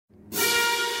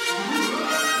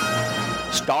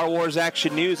Star Wars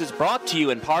Action News is brought to you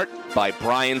in part by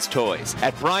Brian's Toys.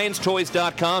 At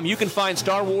brianstoys.com, you can find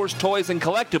Star Wars toys and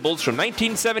collectibles from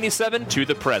 1977 to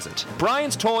the present.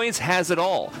 Brian's Toys has it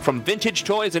all, from vintage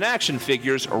toys and action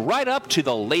figures right up to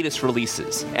the latest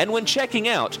releases. And when checking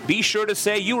out, be sure to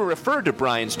say you were referred to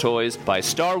Brian's Toys by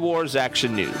Star Wars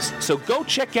Action News. So go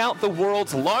check out the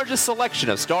world's largest selection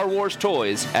of Star Wars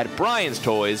toys at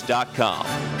brianstoys.com.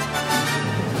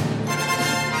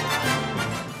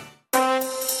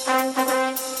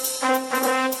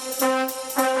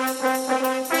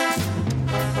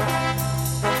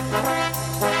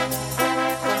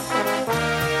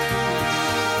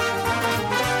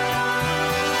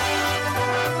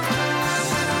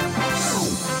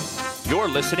 You're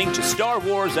listening to Star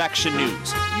Wars Action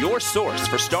News, your source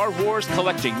for Star Wars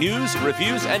collecting news,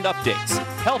 reviews, and updates,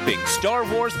 helping Star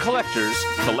Wars collectors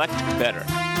collect better.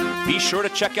 Be sure to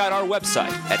check out our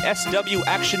website at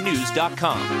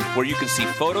swactionnews.com, where you can see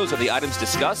photos of the items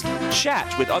discussed,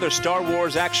 chat with other Star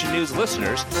Wars Action News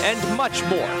listeners, and much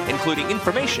more, including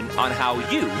information on how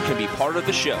you can be part of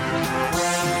the show.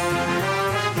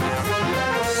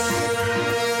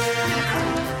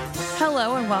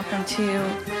 Hello and welcome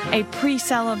to a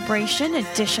pre-celebration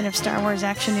edition of Star Wars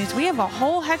Action News. We have a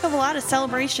whole heck of a lot of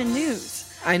celebration news.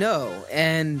 I know,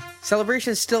 and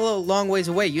celebration's still a long ways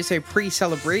away. You say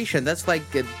pre-celebration, that's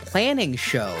like a planning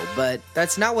show, but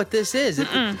that's not what this is.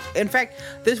 In fact,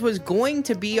 this was going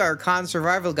to be our Con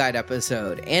Survival Guide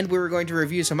episode, and we were going to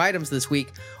review some items this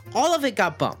week. All of it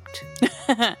got bumped.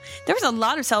 There was a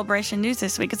lot of celebration news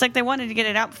this week. It's like they wanted to get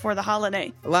it out before the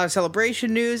holiday. A lot of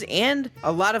celebration news and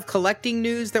a lot of collecting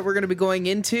news that we're going to be going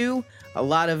into. A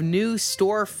lot of new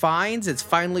store finds. It's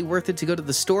finally worth it to go to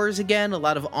the stores again. A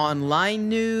lot of online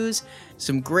news.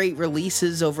 Some great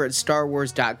releases over at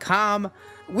StarWars.com.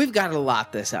 We've got a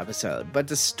lot this episode. But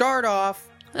to start off,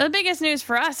 the biggest news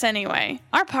for us anyway,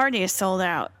 our party is sold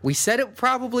out. We said it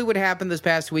probably would happen this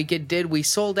past week. It did. We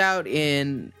sold out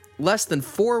in less than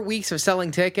 4 weeks of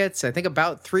selling tickets. I think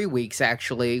about 3 weeks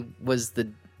actually was the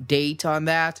date on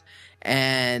that.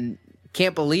 And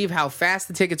can't believe how fast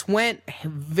the tickets went.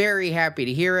 Very happy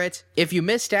to hear it. If you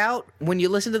missed out, when you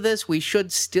listen to this, we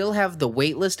should still have the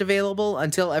waitlist available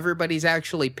until everybody's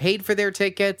actually paid for their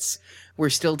tickets. We're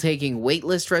still taking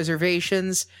waitlist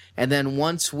reservations, and then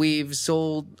once we've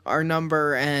sold our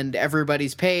number and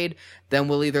everybody's paid, then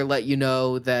we'll either let you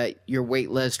know that your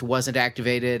waitlist wasn't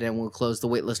activated and we'll close the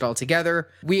waitlist altogether.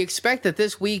 We expect that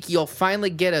this week you'll finally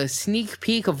get a sneak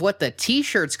peek of what the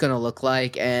t-shirt's going to look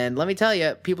like, and let me tell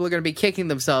you, people are going to be kicking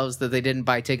themselves that they didn't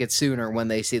buy tickets sooner when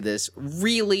they see this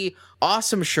really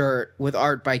awesome shirt with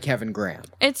art by Kevin Graham.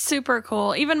 It's super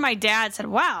cool. Even my dad said,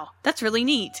 wow, that's really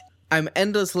neat. I'm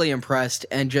endlessly impressed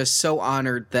and just so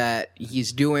honored that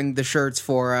he's doing the shirts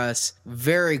for us.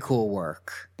 Very cool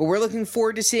work. But we're looking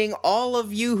forward to seeing all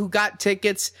of you who got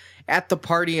tickets at the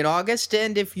party in August.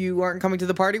 And if you aren't coming to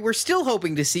the party, we're still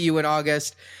hoping to see you in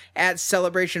August at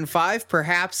Celebration 5,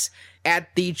 perhaps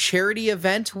at the charity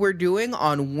event we're doing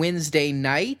on Wednesday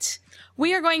night.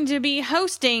 We are going to be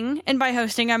hosting, and by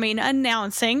hosting I mean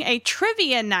announcing, a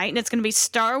trivia night, and it's going to be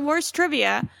Star Wars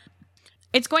trivia.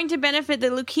 It's going to benefit the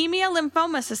Leukemia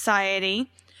Lymphoma Society,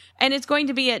 and it's going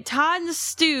to be at Todd and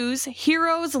Stu's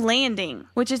Heroes Landing,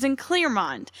 which is in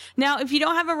Clearmont. Now, if you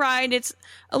don't have a ride, it's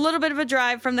a little bit of a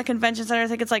drive from the convention center. I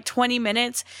think it's like 20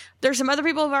 minutes. There's some other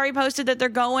people who've already posted that they're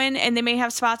going, and they may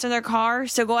have spots in their car,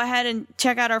 so go ahead and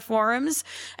check out our forums,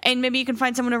 and maybe you can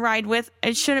find someone to ride with.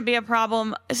 It shouldn't be a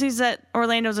problem. It seems that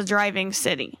Orlando's a driving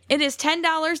city. It is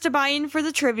 $10 to buy in for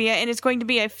the trivia, and it's going to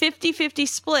be a 50-50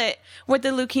 split with the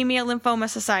Leukemia Lymphoma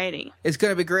Society. It's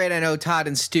going to be great. I know Todd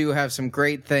and Stu have some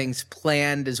great things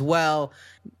planned as well.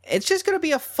 It's just going to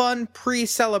be a fun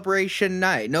pre-celebration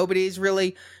night. Nobody's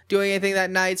really doing anything that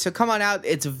night, so come on out.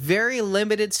 It's very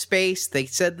limited space. They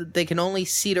said that they can only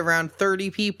seat around 30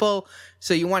 people,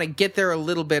 so you want to get there a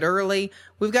little bit early.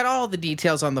 We've got all the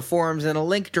details on the forums and a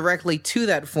link directly to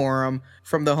that forum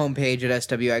from the homepage at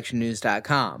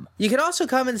swactionnews.com. You can also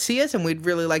come and see us, and we'd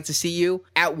really like to see you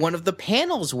at one of the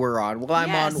panels we're on. Well,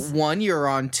 I'm on one, you're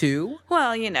on two.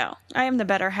 Well, you know, I am the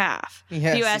better half.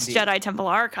 Yes, U.S. indeed. Jedi Temple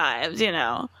Archives, you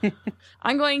know.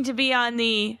 I'm going to be on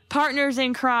the Partners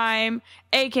in Crime,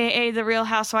 a.k.a. the Real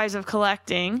Housewives of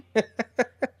Collecting.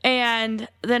 And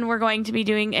then we're going to be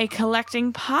doing a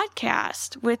collecting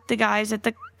podcast with the guys at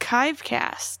the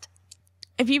Kivecast.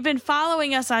 If you've been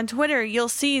following us on Twitter, you'll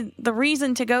see the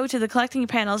reason to go to the collecting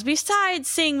panels, besides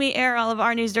seeing me air all of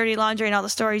Arnie's dirty laundry and all the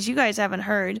stories you guys haven't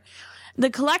heard. The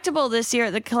collectible this year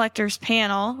at the collectors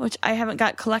panel, which I haven't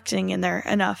got collecting in there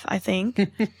enough, I think.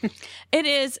 It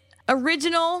is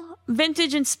original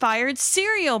vintage inspired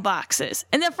cereal boxes.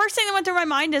 And the first thing that went through my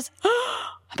mind is, how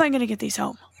am I going to get these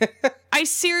home? I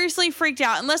seriously freaked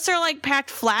out. Unless they're like packed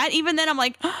flat, even then I'm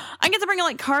like, I get to bring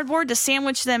like cardboard to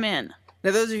sandwich them in.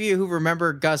 Now, those of you who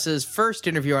remember Gus's first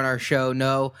interview on our show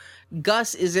know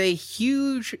Gus is a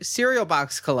huge cereal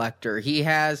box collector. He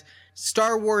has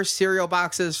Star Wars cereal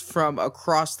boxes from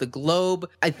across the globe.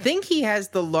 I think he has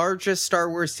the largest Star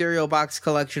Wars cereal box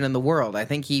collection in the world. I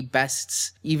think he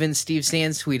bests even Steve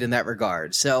Sansweet in that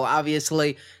regard. So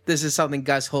obviously, this is something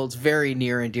Gus holds very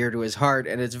near and dear to his heart,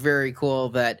 and it's very cool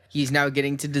that he's now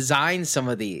getting to design some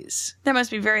of these. That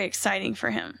must be very exciting for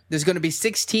him. There's going to be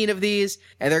 16 of these,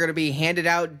 and they're going to be handed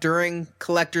out during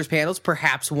collectors' panels,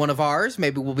 perhaps one of ours.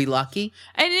 Maybe we'll be lucky.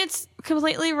 And it's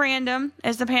completely random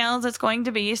as the panels it's going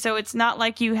to be, so it's not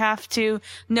like you have to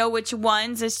know which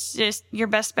ones. It's just your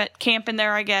best bet camping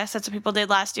there, I guess. That's what people did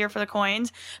last year for the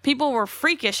coins. People were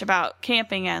freakish about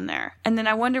camping in there. And then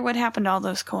I wonder what happened to all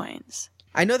those coins.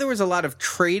 I know there was a lot of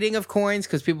trading of coins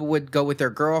because people would go with their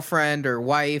girlfriend or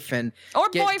wife and or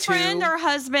boyfriend or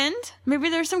husband. Maybe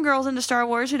there's some girls into Star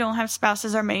Wars who don't have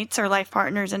spouses or mates or life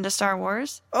partners into Star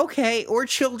Wars. Okay, or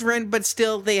children, but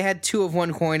still they had two of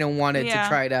one coin and wanted to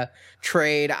try to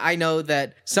trade. I know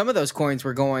that some of those coins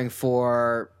were going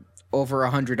for over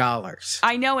 $100.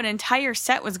 I know an entire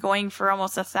set was going for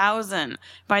almost $1,000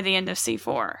 by the end of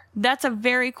C4. That's a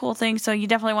very cool thing, so you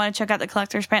definitely want to check out the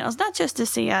collector's panels, not just to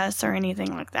see us or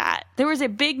anything like that. There was a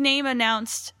big name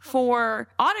announced for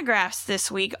autographs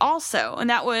this week also, and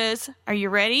that was, are you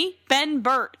ready? Ben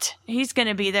Burt. He's going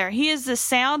to be there. He is the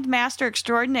sound master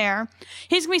extraordinaire.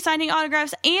 He's going to be signing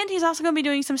autographs, and he's also going to be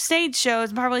doing some stage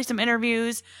shows, probably some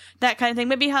interviews, that kind of thing.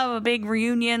 Maybe have a big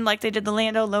reunion like they did the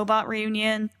Lando Lobot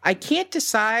reunion. I can't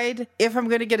decide if I'm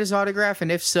going to get his autograph,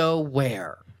 and if so,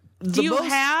 where. Do you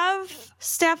have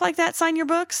staff like that sign your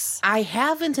books? I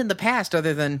haven't in the past,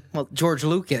 other than, well, George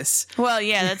Lucas. Well,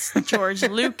 yeah, that's George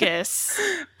Lucas.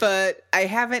 But I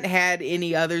haven't had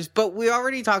any others. But we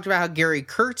already talked about how Gary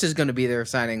Kurtz is going to be there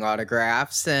signing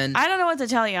autographs. And I don't know what to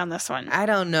tell you on this one. I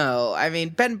don't know. I mean,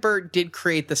 Ben Burt did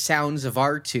create the sounds of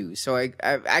R2, so I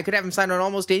could have him sign on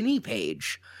almost any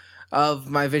page of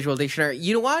my visual dictionary.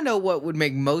 You want to know what would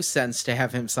make most sense to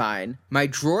have him sign? My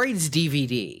Droids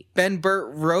DVD. Ben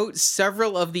Burt wrote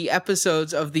several of the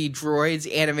episodes of the Droids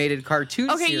animated cartoon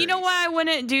series. Okay, you know why I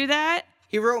wouldn't do that?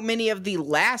 He wrote many of the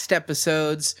last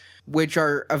episodes, which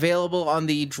are available on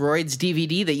the Droids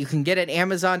DVD that you can get at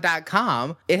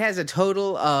Amazon.com. It has a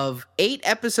total of 8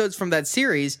 episodes from that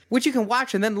series, which you can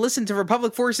watch and then listen to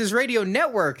Republic Forces Radio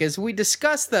Network as we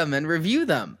discuss them and review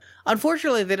them.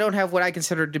 Unfortunately, they don't have what I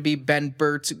consider to be Ben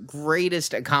Burt's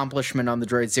greatest accomplishment on the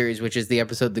Droid series, which is the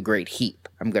episode The Great Heap.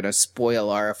 I'm going to spoil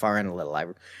RFRN a little. I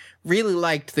really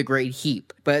liked The Great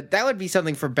Heap, but that would be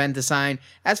something for Ben to sign.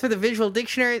 As for the visual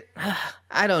dictionary,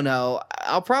 I don't know.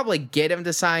 I'll probably get him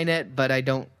to sign it, but I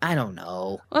don't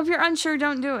know. Well, if you're unsure,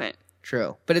 don't do it.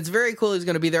 True. But it's very cool he's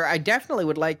going to be there. I definitely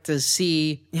would like to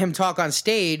see him talk on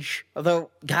stage,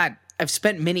 although, God, I've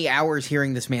spent many hours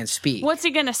hearing this man speak. What's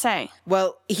he going to say?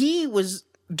 Well, he was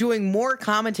doing more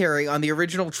commentary on the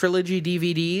original trilogy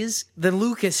DVDs than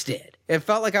Lucas did. It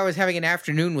felt like I was having an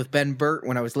afternoon with Ben Burt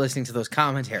when I was listening to those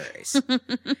commentaries.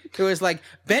 It was like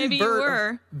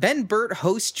Ben Burt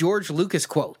hosts George Lucas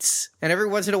quotes. And every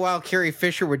once in a while, Carrie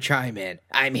Fisher would chime in.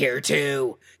 I'm here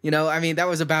too. You know, I mean, that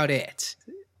was about it.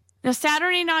 Now,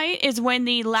 Saturday night is when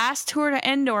the last Tour to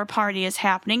Endor party is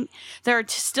happening. There are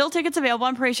still tickets available.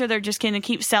 I'm pretty sure they're just going to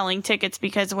keep selling tickets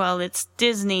because, well, it's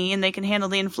Disney and they can handle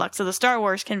the influx of the Star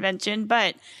Wars convention.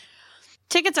 But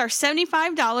tickets are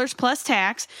 $75 plus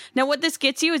tax. Now, what this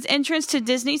gets you is entrance to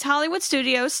Disney's Hollywood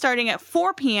Studios starting at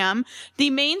 4 p.m.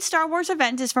 The main Star Wars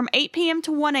event is from 8 p.m.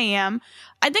 to 1 a.m.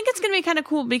 I think it's going to be kind of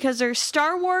cool because there's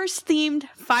Star Wars themed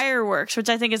fireworks, which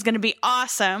I think is going to be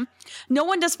awesome. No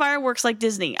one does fireworks like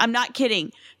Disney. I'm not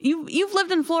kidding. You've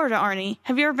lived in Florida, Arnie.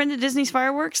 Have you ever been to Disney's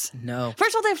fireworks? No.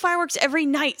 First of all, they have fireworks every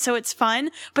night, so it's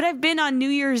fun. But I've been on New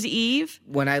Year's Eve.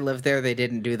 When I lived there, they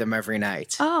didn't do them every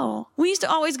night. Oh. We used to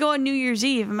always go on New Year's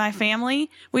Eve. My family,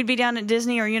 we'd be down at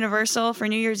Disney or Universal for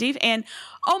New Year's Eve. And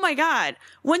oh my God,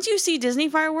 once you see Disney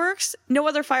fireworks, no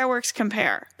other fireworks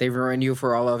compare. They ruin you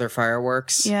for all other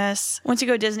fireworks? Yes. Once you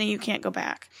go Disney, you can't go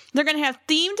back. They're going to have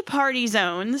themed party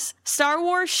zones, Star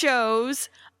Wars shows,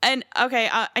 And okay,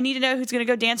 I need to know who's going to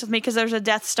go dance with me because there's a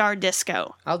Death Star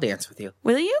disco. I'll dance with you.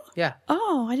 Will you? Yeah.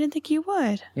 Oh, I didn't think you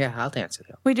would. Yeah, I'll dance with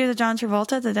you. We do the John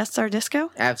Travolta, the Death Star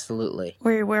disco? Absolutely.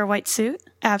 Where you wear a white suit?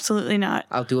 Absolutely not.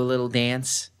 I'll do a little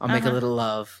dance. I'll make a little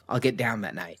love. I'll get down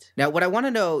that night. Now, what I want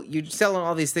to know, you're selling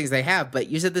all these things they have, but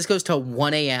you said this goes till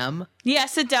 1 a.m.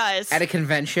 Yes, it does. at a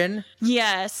convention.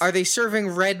 Yes. Are they serving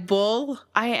Red Bull?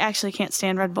 I actually can't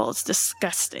stand Red Bull. It's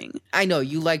disgusting. I know,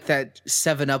 you like that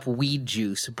 7-Up weed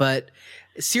juice, but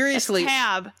seriously... It's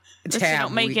Tab. Which they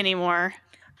don't make anymore.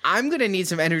 I'm going to need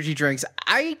some energy drinks.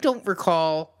 I don't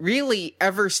recall really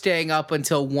ever staying up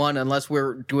until 1 unless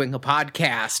we're doing a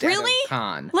podcast really? at a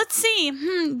con. Let's see.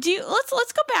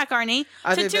 Let's go back, Arnie,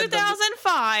 to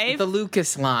 2005. The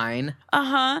Lucas line.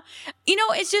 Uh-huh. You know,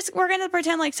 it's just we're going to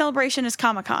pretend like Celebration is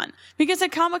Comic-Con. Because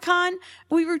at Comic-Con,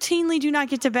 we routinely do not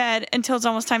get to bed until it's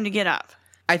almost time to get up.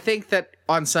 I think that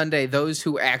on Sunday, those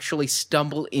who actually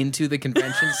stumble into the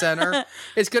convention center,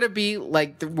 it's going to be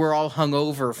like we're all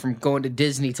hungover from going to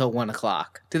Disney till 1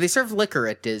 o'clock. Do they serve liquor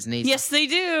at Disney? Yes, they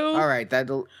do. All right,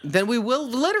 then we will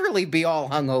literally be all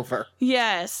hungover.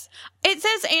 Yes. It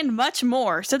says and much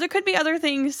more, so there could be other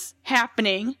things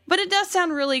happening, but it does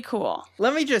sound really cool.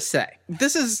 Let me just say,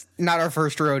 this is not our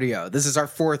first rodeo. This is our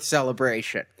 4th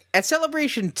celebration. At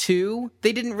Celebration 2,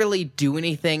 they didn't really do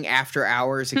anything after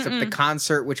hours except the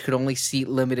concert, which could only seat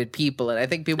limited people. And I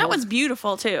think people... That was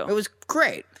beautiful, too. It was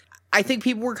great. I think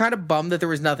people were kind of bummed that there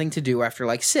was nothing to do after,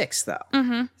 like, 6, though.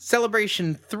 Mm-hmm.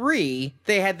 Celebration 3,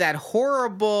 they had that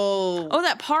horrible... Oh,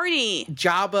 that party.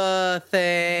 Jabba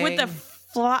thing. With the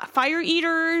fire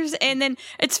eaters, and then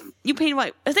you paid,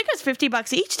 what, I think it was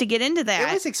 $50 each to get into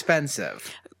that. It was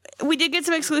expensive. We did get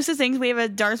some exclusive things. We have a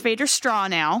Darth Vader straw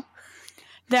now.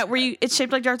 It's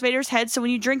shaped like Darth Vader's head, so when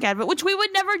you drink out of it, which we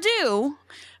would never do,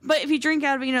 but if you drink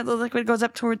out of it, the liquid goes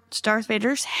up towards Darth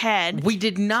Vader's head. We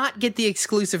did not get the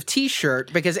exclusive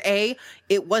t-shirt because A,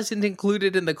 it wasn't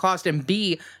included in the cost, and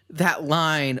B, that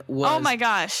line was... Oh my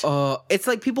gosh. It's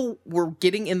like people were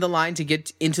getting in the line to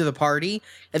get into the party,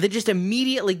 and then just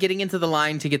immediately getting into the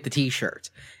line to get the t-shirt.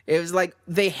 It was like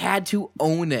they had to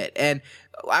own it, and...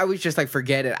 I was just like,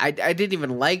 forget it. I didn't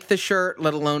even like the shirt,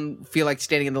 let alone feel like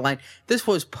standing in the line. This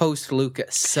was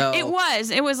post-Lucas, so... It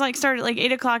was like started at like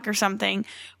 8 o'clock or something.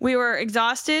 We were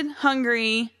exhausted,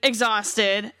 hungry,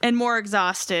 exhausted, and more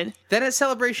exhausted. Then at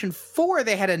Celebration 4,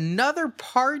 they had another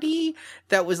party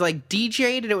that was like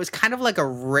DJ'd, and it was kind of like a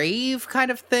rave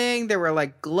kind of thing. There were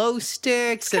like glow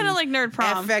sticks. It's kind of like Nerd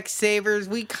Prom. FX savers.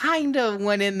 We kind of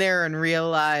went in there and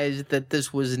realized that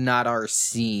this was not our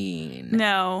scene.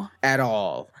 No. At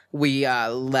all. We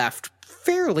left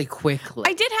fairly quickly.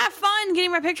 I did have fun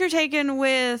getting my picture taken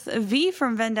with V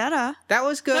from Vendetta. That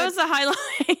was good. That was the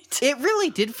highlight. It really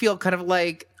did feel kind of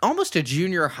like almost a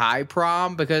junior high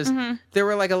prom because there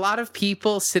were like a lot of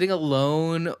people sitting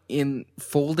alone in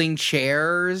folding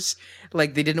chairs.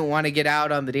 Like they didn't want to get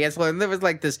out on the dance floor. And there was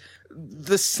like this,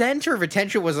 the center of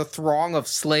attention was a throng of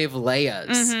slave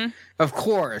Leias. Of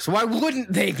course. Why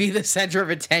wouldn't they be the center of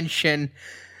attention?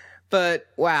 But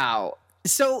wow.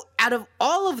 So out of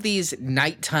all of these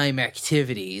nighttime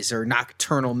activities, or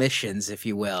nocturnal missions, if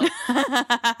you will,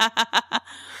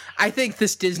 I think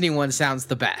this Disney one sounds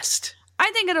the best. I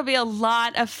think it'll be a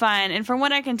lot of fun. And from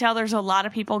what I can tell, there's a lot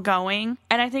of people going.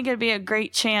 And I think it'd be a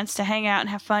great chance to hang out and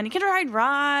have fun. You can ride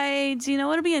rides.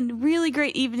 It'll be a really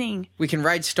great evening. We can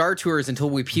ride Star Tours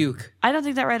until we puke. I don't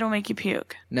think that ride will make you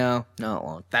puke. No, it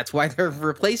won't. That's why they're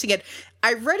replacing it.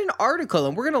 I read an article,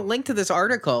 and we're going to link to this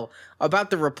article,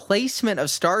 about the replacement of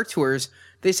Star Tours.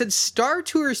 They said Star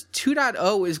Tours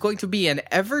 2.0 is going to be an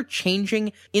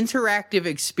ever-changing interactive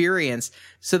experience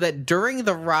so that during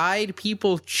the ride,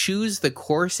 people choose the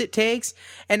course it takes.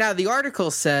 And now the article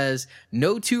says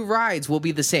no 2 rides will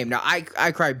be the same. Now, I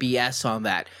cry BS on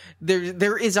that.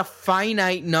 There is a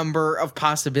finite number of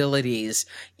possibilities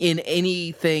in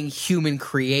anything human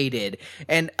created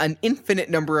and an infinite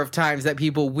number of times that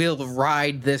people will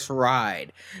ride this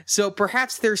ride. So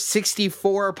perhaps there's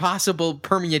 64 possible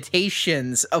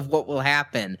permutations of what will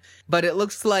happen. But it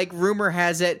looks like, rumor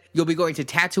has it, you'll be going to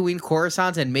Tatooine,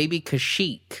 Coruscant, and maybe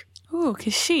Kashyyyk. Ooh,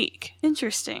 Kashyyyk.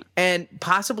 Interesting. And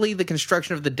possibly the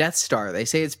construction of the Death Star. They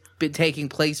say it's been taking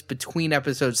place between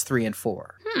episodes 3 and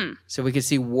 4. So we could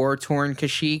see war-torn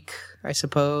Kashyyyk, I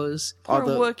suppose. Or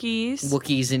Wookiees.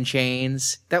 Wookiees in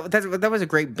Chains. That was a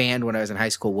great band when I was in high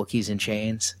school, Wookiees in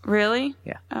Chains. Really?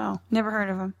 Yeah. Oh, never heard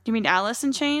of them. You mean Alice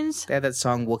in Chains? They had that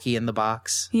song, Wookie in the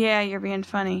Box. Yeah, you're being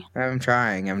funny. I'm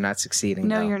trying. I'm not succeeding,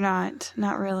 No, though. you're not.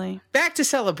 Not really. Back to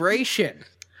Celebration.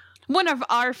 One of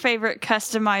our favorite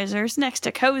customizers, next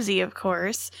to Cozy, of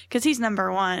course, because he's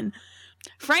number 1.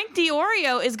 Frank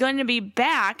DiOrio is going to be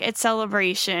back at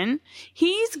Celebration.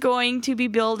 He's going to be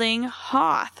building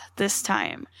Hoth this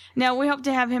time. Now, we hope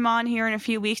to have him on here in a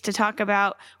few weeks to talk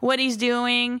about what he's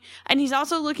doing. And he's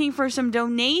also looking for some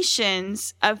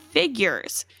donations of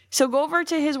figures. So go over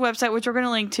to his website, which we're going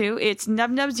to link to. It's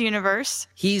Nubnub's Universe.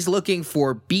 He's looking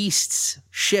for beasts,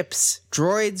 ships,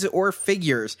 droids, or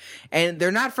figures. And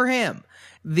they're not for him.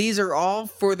 These are all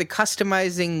for the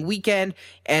customizing weekend,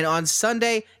 and on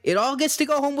Sunday, it all gets to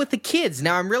go home with the kids.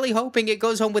 Now, I'm really hoping it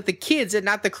goes home with the kids and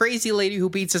not the crazy lady who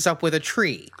beats us up with a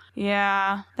tree.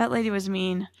 Yeah, that lady was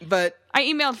mean. But I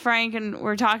emailed Frank, and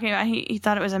we're talking about, he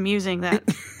thought it was amusing that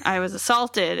I was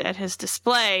assaulted at his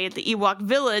display at the Ewok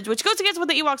Village, which goes against what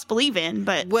the Ewoks believe in,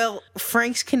 but... Well,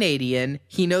 Frank's Canadian.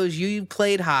 He knows you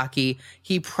played hockey.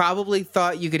 He probably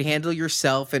thought you could handle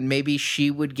yourself, and maybe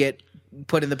she would get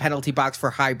put in the penalty box for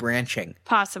high branching.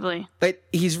 Possibly. But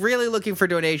he's really looking for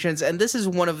donations, and this is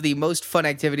one of the most fun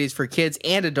activities for kids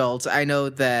and adults. I know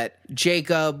that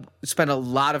Jacob spent a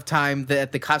lot of time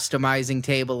at the customizing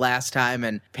table last time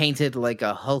and painted like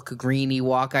a Hulk green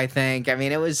Ewok, I think. I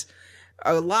mean, it was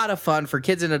a lot of fun for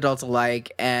kids and adults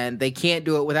alike, and they can't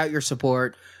do it without your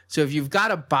support. So if you've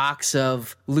got a box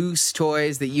of loose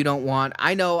toys that you don't want,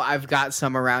 I know I've got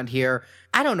some around here.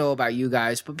 I don't know about you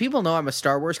guys, but people know I'm a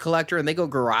Star Wars collector, and they go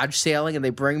garage sailing and they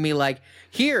bring me like,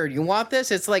 here, you want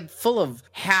this? It's like full of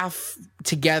half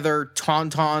together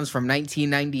Tauntauns from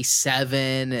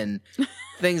 1997 and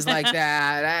things like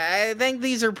that. I think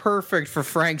these are perfect for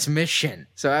Frank's mission.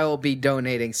 So I will be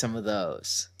donating some of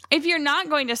those. If you're not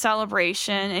going to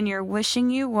Celebration and you're wishing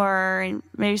you were, and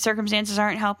maybe circumstances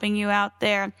aren't helping you out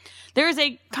there, there is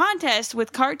a contest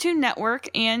with Cartoon Network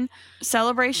and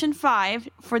Celebration 5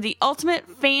 for the ultimate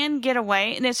fan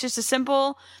getaway. And it's just a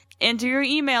simple enter your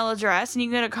email address, and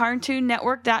you can go to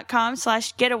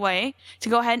cartoonnetwork.com/getaway to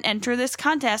go ahead and enter this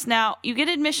contest. Now, you get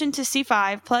admission to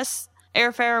C5 plus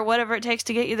airfare or whatever it takes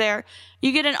to get you there.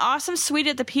 You get an awesome suite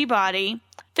at the Peabody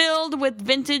filled with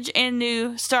vintage and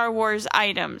new Star Wars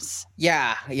items.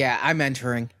 Yeah, I'm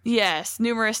entering. Yes,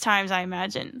 numerous times, I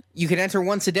imagine. You can enter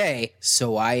once a day,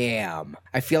 so I am.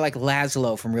 I feel like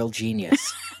Laszlo from Real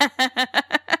Genius.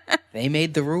 They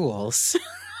made the rules.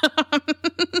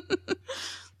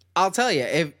 I'll tell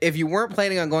you, if you weren't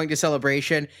planning on going to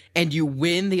Celebration and you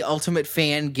win the ultimate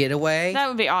fan getaway... That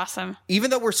would be awesome. Even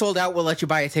though we're sold out, we'll let you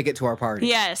buy a ticket to our party.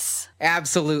 Yes.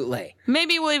 Absolutely.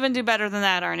 Maybe we'll even do better than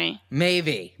that, Arnie.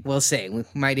 Maybe. We'll see. We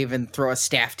might even throw a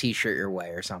staff t-shirt your way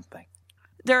or something.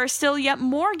 There are still yet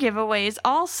more giveaways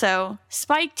also.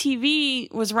 Spike TV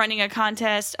was running a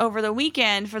contest over the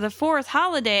weekend for the 4th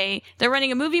holiday. They're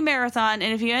running a movie marathon,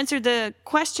 and if you answered the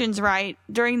questions right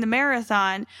during the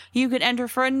marathon, you could enter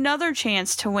for another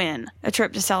chance to win a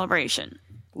trip to Celebration.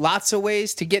 Lots of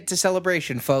ways to get to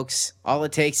Celebration, folks. All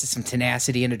it takes is some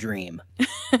tenacity and a dream.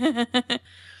 Now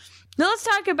let's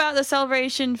talk about the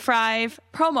Celebration 5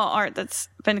 promo art that's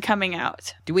been coming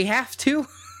out. Do we have to?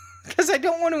 Because I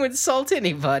don't want to insult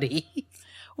anybody.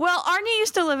 Well, Arnie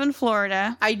used to live in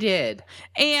Florida. I did.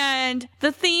 And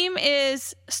the theme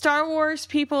is Star Wars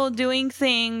people doing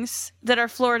things that are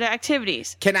Florida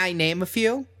activities. Can I name a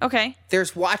few? Okay.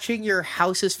 There's watching your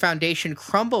house's foundation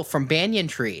crumble from banyan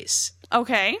trees.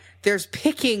 Okay. There's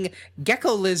picking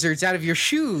gecko lizards out of your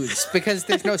shoes because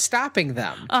there's no stopping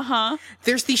them. Uh-huh.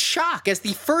 There's the shock as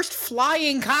the first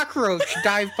flying cockroach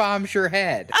dive bombs your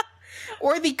head.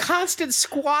 Or the constant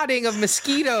squatting of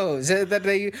mosquitoes that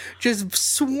they just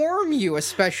swarm you,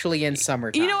 especially in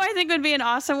summertime. You know what I think would be an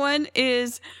awesome one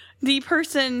is the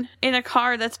person in a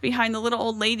car that's behind the little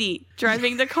old lady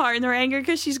driving the car, and they're angry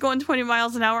because she's going 20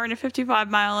 miles an hour in a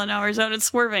 55-mile-an-hour zone and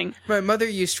swerving. My mother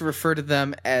used to refer to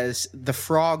them as the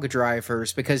frog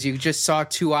drivers because you just saw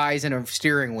two eyes and a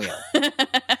steering wheel.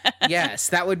 Yes,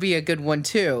 that would be a good one,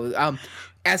 too.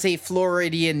 As a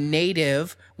Floridian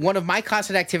native, one of my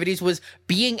constant activities was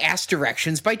being asked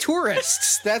directions by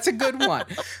tourists. That's a good one.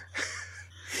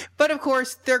 But, of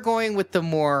course, they're going with the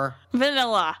more...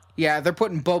 vanilla. Yeah, they're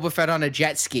putting Boba Fett on a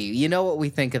jet ski. You know what we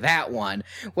think of that one.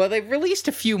 Well, they've released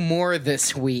a few more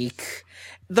this week.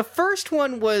 The first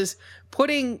one was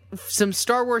putting some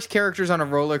Star Wars characters on a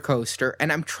roller coaster,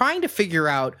 and I'm trying to figure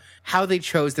out how they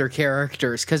chose their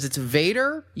characters, because it's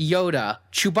Vader, Yoda,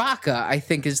 Chewbacca, I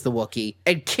think is the Wookiee,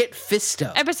 and Kit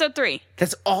Fisto. Episode 3.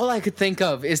 That's all I could think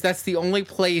of, is that's the only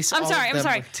place I'm sorry.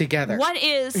 are together. What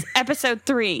is Episode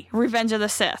 3, Revenge of the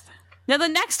Sith? Now, the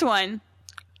next one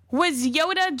was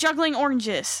Yoda juggling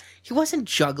oranges. He wasn't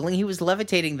juggling, he was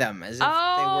levitating them as if they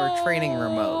were training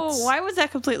remotes. Why was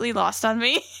that completely lost on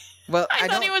me? Well, I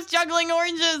thought he was juggling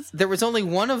oranges. There was only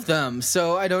one of them,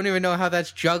 so I don't even know how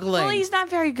that's juggling. Well, he's not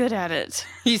very good at it.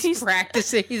 He's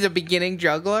practicing. He's a beginning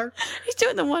juggler. He's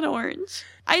doing the one orange.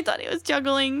 I thought he was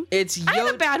juggling. I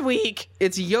had a bad week.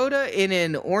 It's Yoda in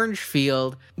an orange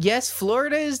field. Yes,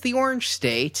 Florida is the orange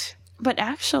state. But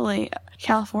actually,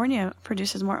 California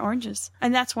produces more oranges,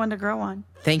 and that's one to grow on.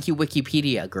 Thank you,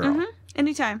 Wikipedia, girl. Mm-hmm.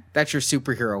 Anytime. That's your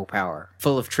superhero power,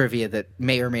 full of trivia that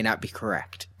may or may not be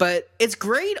correct. But it's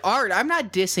great art. I'm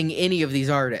not dissing any of these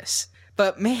artists.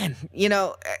 But man, you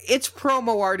know, it's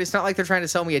promo art. It's not like they're trying to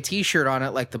sell me a t-shirt on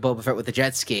it like the Boba Fett with the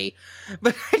jet ski.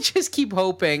 But I just keep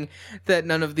hoping that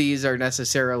none of these are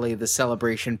necessarily the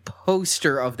Celebration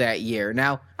poster of that year.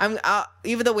 Now,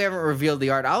 even though we haven't revealed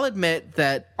the art, I'll admit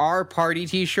that our party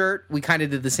t-shirt, we kind of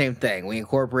did the same thing. We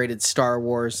incorporated Star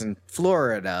Wars and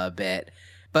Florida a bit.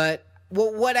 But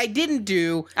what I didn't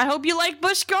do... I hope you like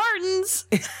Busch Gardens.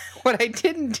 What I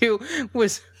didn't do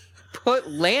was put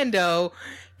Lando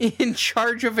in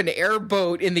charge of an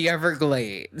airboat in the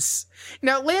Everglades.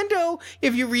 Now, Lando,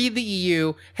 if you read the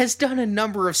EU, has done a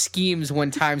number of schemes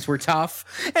when times were tough,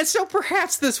 and so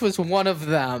perhaps this was one of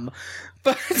them.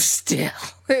 But still,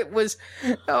 it was...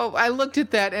 Oh, I looked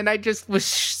at that and I just was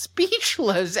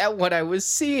speechless at what I was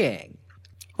seeing.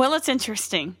 Well, it's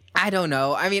interesting. I don't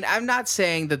know. I mean, I'm not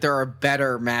saying that there are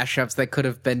better mashups that could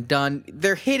have been done.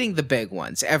 They're hitting the big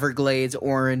ones. Everglades,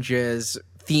 oranges,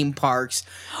 theme parks.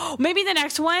 Maybe the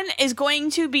next one is going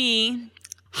to be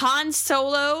Han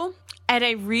Solo at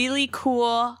a really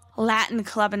cool Latin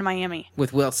club in Miami.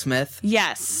 With Will Smith?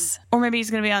 Yes. Or maybe he's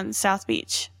going to be on South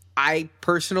Beach. I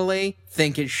personally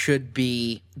think it should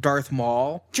be Darth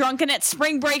Maul. Drunken at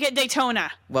spring break at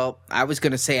Daytona. Well, I was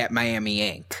going to say at Miami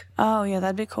Inc. Oh, yeah,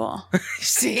 that'd be cool.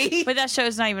 See? But that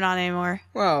show's not even on anymore.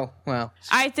 Well.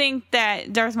 I think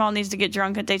that Darth Maul needs to get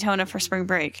drunk at Daytona for spring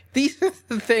break. These are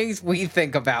the things we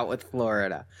think about with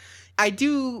Florida. I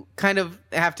do kind of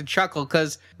have to chuckle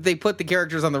because they put the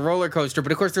characters on the roller coaster,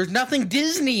 but of course there's nothing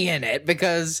Disney in it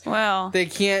because they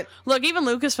can't... Look, even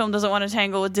Lucasfilm doesn't want to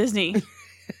tangle with Disney.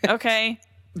 Okay.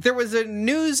 There was a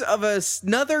news of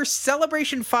another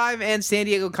Celebration 5 and San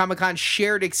Diego Comic-Con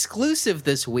shared exclusive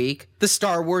this week, the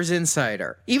Star Wars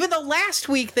Insider. Even though last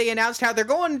week they announced how they're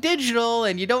going digital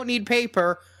and you don't need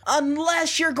paper,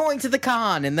 unless you're going to the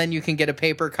con, and then you can get a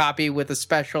paper copy with a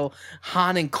special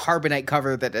Han and Carbonite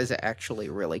cover that is actually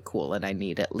really cool, and I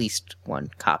need at least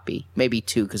one copy. Maybe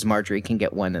two, because Marjorie can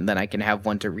get one, and then I can have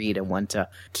one to read and one to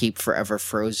keep forever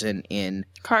frozen in...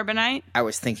 Carbonite? I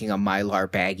was thinking a Mylar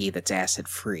baggie that's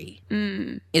acid-free.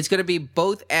 It's going to be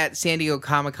both at San Diego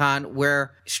Comic-Con,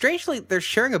 where, strangely, they're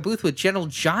sharing a booth with Gentle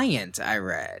Giant, I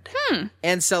read.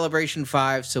 And Celebration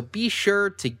 5, so be sure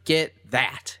to get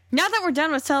that. Now that we're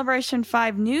done with Celebration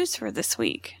 5 news for this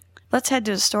week, let's head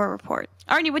to the store report.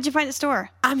 Arnie, what'd you find at the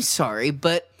store? I'm sorry,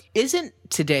 but isn't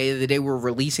today, the day we're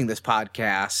releasing this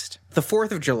podcast, the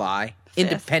 4th of July, 5th.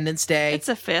 Independence Day? It's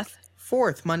the 5th.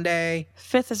 4th, Monday.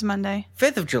 5th is Monday.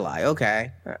 5th of July,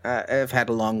 okay. I've had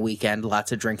a long weekend,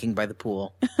 lots of drinking by the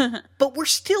pool. But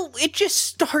it just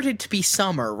started to be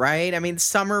summer, right? I mean,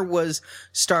 summer was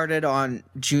started on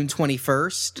June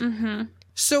 21st. Mm-hmm.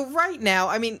 So right now,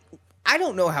 I mean... I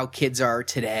don't know how kids are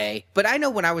today, but I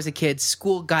know when I was a kid,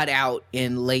 school got out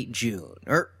in late June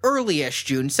or early-ish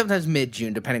June, sometimes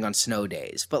mid-June, depending on snow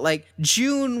days. But like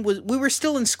we were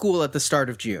still in school at the start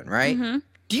of June, right? Mm-hmm.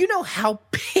 Do you know how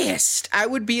pissed I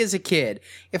would be as a kid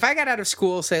if I got out of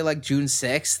school, say like June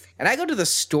 6th, and I go to the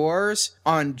stores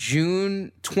on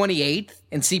June 28th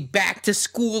and see back to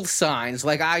school signs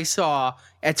like I saw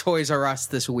at Toys R Us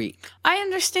this week? I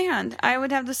understand. I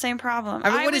would have the same problem.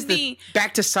 I mean, what is this?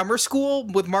 Back to summer school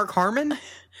with Mark Harmon?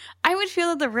 I would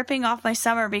feel the ripping off my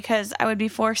summer because I would be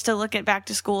forced to look at back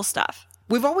to school stuff.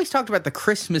 We've always talked about the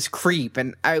Christmas creep,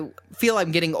 and I feel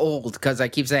I'm getting old because I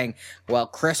keep saying, well,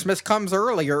 Christmas comes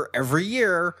earlier every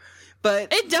year,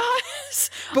 but... It does!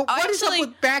 But what is up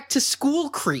with back to school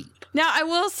creep? Now, I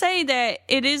will say that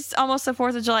it is almost the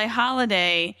 4th of July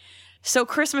holiday, so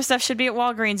Christmas stuff should be at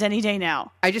Walgreens any day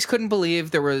now. I just couldn't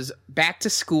believe there was back to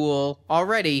school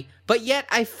already, but yet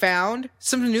I found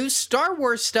some new Star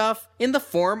Wars stuff in the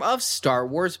form of Star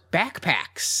Wars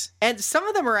backpacks. And some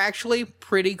of them are actually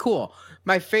pretty cool.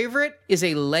 My favorite is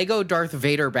a Lego Darth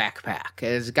Vader backpack.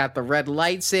 It's got the red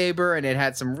lightsaber, and it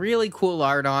had some really cool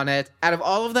art on it. Out of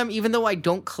all of them, even though I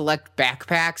don't collect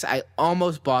backpacks, I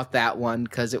almost bought that one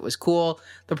because it was cool.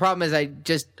 The problem is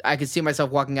I could see myself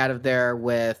walking out of there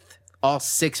with all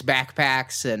 6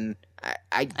 backpacks, and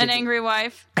An angry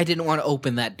wife. I didn't want to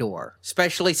open that door,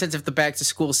 especially since if the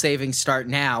back-to-school savings start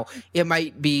now, it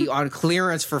might be on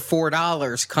clearance for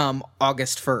 $4 come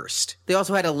August 1st. They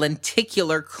also had a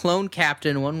lenticular clone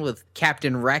captain one with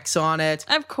Captain Rex on it.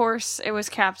 Of course, it was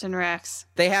Captain Rex.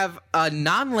 They have a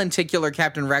non-lenticular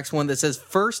Captain Rex one that says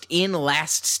first in,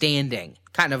 last standing.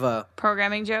 Kind of a...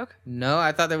 Programming joke? No,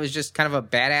 I thought that was just kind of a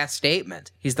badass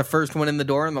statement. He's the first one in the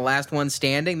door and the last one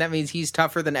standing. That means he's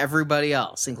tougher than everybody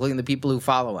else, including the people who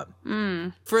follow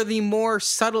him. For the more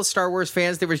subtle Star Wars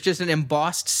fans, there was just an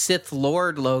embossed Sith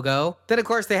Lord logo. Then, of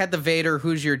course, they had the Vader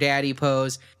Who's Your Daddy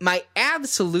pose. My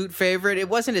absolute favorite, it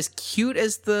wasn't as cute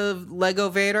as the Lego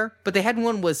Vader, but they had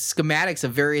one with schematics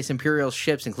of various Imperial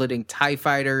ships, including TIE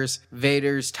Fighters,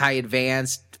 Vader's TIE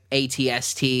Advanced,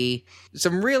 ATST.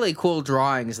 Some really cool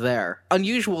drawings there.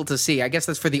 Unusual to see. I guess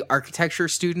that's for the architecture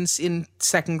students in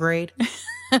second grade.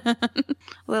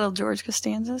 Little George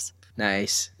Costanzas.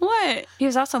 Nice. What? He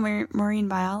was also a marine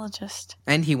biologist.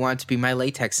 And he wanted to be my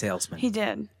latex salesman. He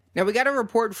did. Now, we got a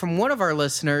report from one of our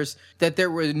listeners that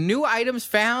there were new items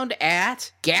found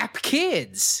at Gap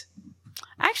Kids.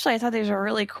 Actually, I thought these were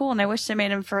really cool, and I wish they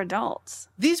made them for adults.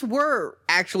 These were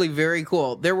actually very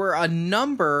cool. There were a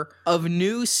number of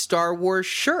new Star Wars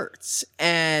shirts,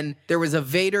 and there was a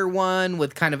Vader one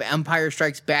with kind of Empire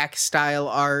Strikes Back style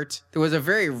art. There was a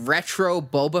very retro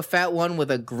Boba Fett one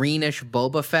with a greenish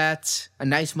Boba Fett, a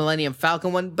nice Millennium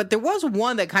Falcon one, but there was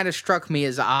one that kind of struck me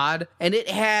as odd, and it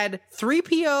had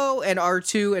 3PO and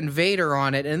R2 and Vader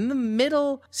on it, and in the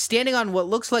middle, standing on what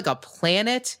looks like a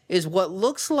planet, is what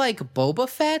looks like Boba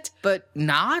Fett, but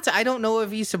not. I don't know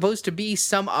if he's supposed to be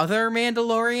some other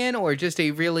Mandalorian or just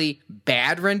a really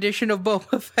bad rendition of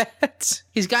Boba Fett.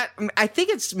 He's got, I think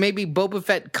it's maybe Boba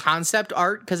Fett concept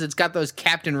art because it's got those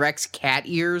Captain Rex cat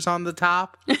ears on the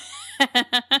top.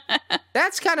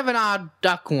 That's kind of an odd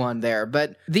duck one there,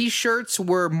 but these shirts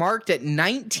were marked at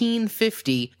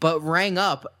 $19.50 but rang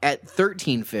up at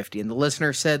 $13.50, and the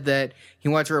listener said that he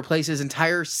wanted to replace his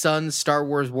entire son's Star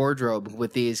Wars wardrobe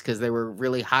with these because they were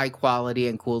really high quality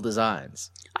and cool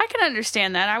designs. I can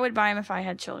understand that. I would buy them if I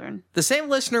had children. The same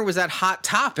listener was at Hot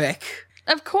Topic.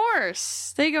 Of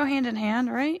course. They go hand in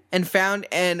hand, right? And found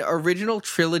an original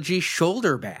trilogy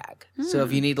shoulder bag. So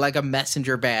if you need like a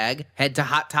messenger bag, head to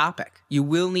Hot Topic. You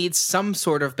will need some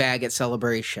sort of bag at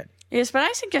Celebration. Yes, but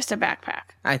I suggest a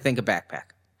backpack. I think a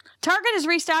backpack. Target is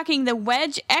restocking the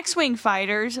Wedge X-Wing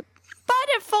fighters, but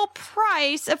at full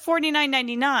price of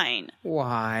 $49.99.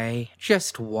 Why?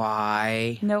 Just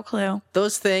why? No clue.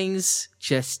 Those things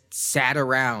just sat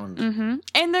around.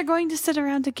 And they're going to sit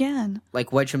around again.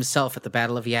 Like Wedge himself at the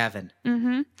Battle of Yavin.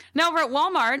 Now over at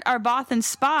Walmart, our Both and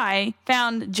Spy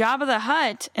found Jabba the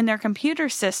Hutt in their computer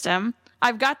system.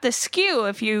 I've got the SKU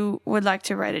if you would like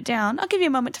to write it down. I'll give you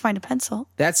a moment to find a pencil.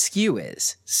 That SKU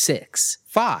is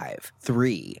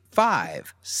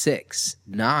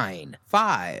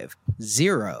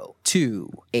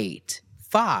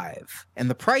 65356950285. And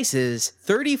the price is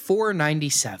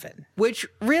 $34.97, which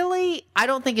really I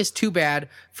don't think is too bad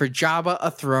for Jabba, a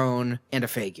throne, and a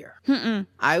figure.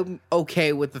 I'm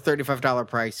okay with the $35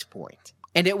 price point.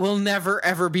 And it will never,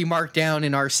 ever be marked down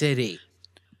in our city.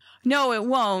 No, it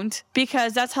won't,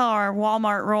 because that's how our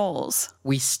Walmart rolls.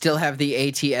 We still have the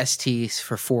ATSTs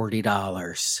for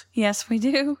 $40. Yes, we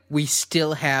do. We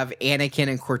still have Anakin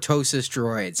and Cortosis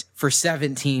droids for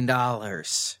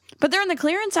 $17. But they're in the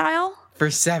clearance aisle. For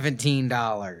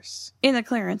 $17. In the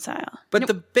clearance aisle. But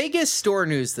the biggest store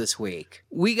news this week,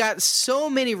 we got so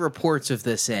many reports of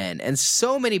this in and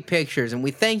so many pictures, and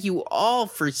we thank you all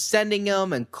for sending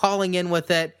them and calling in with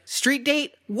it. Street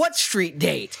date? What street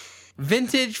date?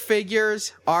 Vintage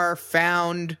figures are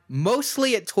found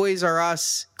mostly at Toys R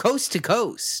Us, coast to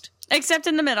coast. Except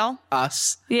in the middle.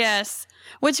 Us. Yes.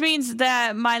 Which means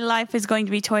that my life is going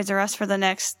to be Toys R Us for the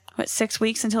next, 6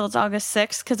 weeks until it's August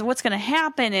 6th? Because what's going to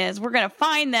happen is we're going to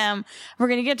find them, we're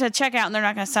going to get to checkout, and they're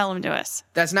not going to sell them to us.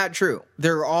 That's not true.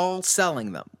 They're all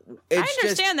selling them. I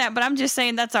understand that, but I'm just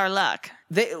saying that's our luck.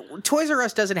 Toys R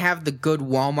Us doesn't have the good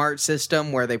Walmart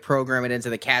system where they program it into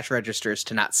the cash registers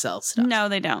to not sell stuff. No,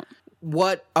 they don't.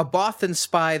 What a Both and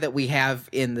Spy that we have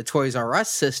in the Toys R Us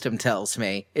system tells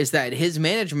me is that his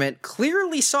management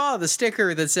clearly saw the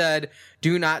sticker that said,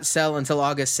 do not sell until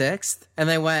August 6th. And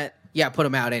they went, yeah, put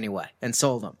them out anyway, and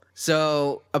sold them.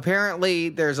 So apparently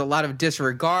there's a lot of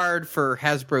disregard for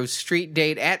Hasbro's street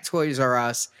date at Toys R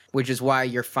Us, which is why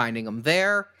you're finding them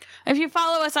there. If you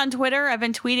follow us on Twitter, I've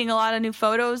been tweeting a lot of new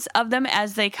photos of them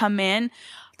as they come in.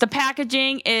 The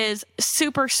packaging is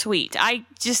super sweet.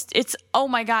 Oh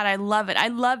my God, I love it. I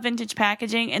love vintage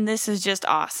packaging, and this is just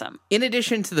awesome. In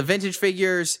addition to the vintage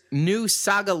figures, new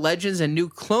Saga Legends and new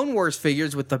Clone Wars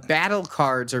figures with the battle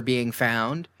cards are being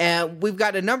found. And we've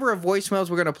got a number of voicemails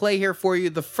we're going to play here for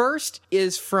you. The first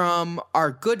is from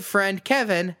our good friend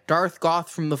Kevin, Darth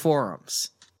Goth from the forums.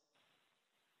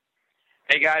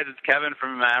 Hey guys, it's Kevin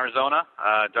from Arizona,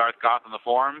 Darth Goth on the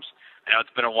forums. I know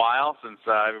it's been a while since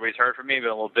everybody's heard from me. I've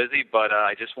been a little busy, but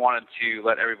I just wanted to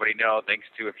let everybody know, thanks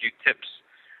to a few tips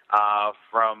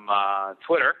from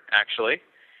Twitter, actually,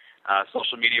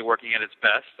 social media working at its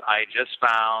best, I just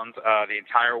found the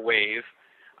entire wave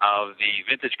of the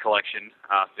vintage collection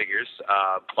figures,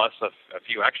 plus a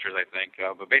few extras, I think,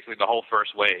 but basically the whole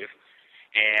first wave.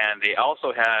 And they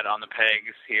also had on the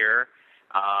pegs here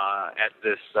at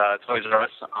this Toys R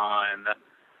Us on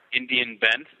Indian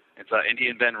Bend. It's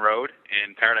Indian Bend Road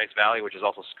in Paradise Valley, which is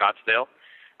also Scottsdale.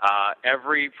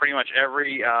 Pretty much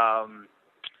every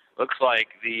looks like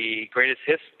the greatest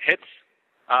hits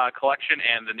collection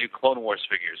and the new Clone Wars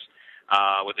figures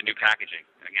with the new packaging.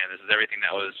 Again, this is everything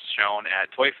that was shown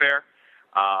at Toy Fair.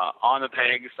 On the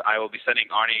pegs, I will be sending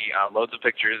Arnie loads of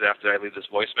pictures after I leave this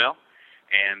voicemail.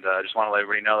 And I just want to let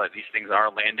everybody know that these things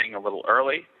are landing a little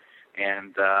early,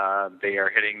 and they are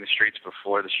hitting the streets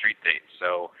before the street date.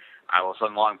 So I will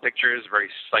send along pictures, very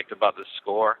psyched about this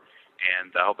score, and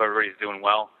I hope everybody's doing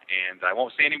well. And I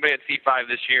won't see anybody at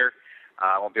C5 this year.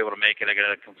 I won't be able to make it. I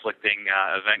got a conflicting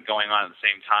event going on at the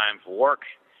same time for work.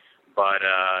 But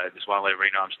I just want to let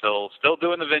everybody know I'm still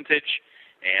doing the vintage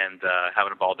and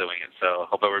having a ball doing it. So I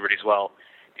hope everybody's well.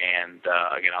 And,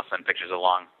 again, I'll send pictures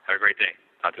along. Have a great day.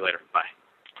 Talk to you later. Bye.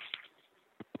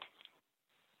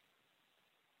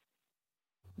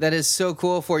 That is so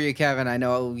cool for you, Kevin. I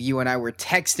know you and I were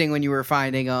texting when you were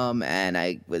finding them, and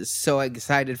I was so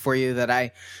excited for you that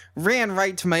I ran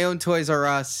right to my own Toys R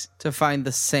Us to find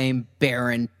the same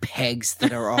barren pegs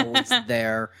that are always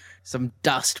there. Some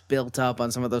dust built up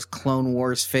on some of those Clone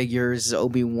Wars figures,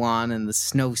 Obi-Wan and the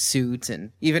snowsuit,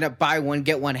 and even at buy one,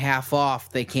 get one half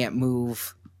off, they can't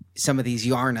move some of these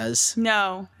Yarnas.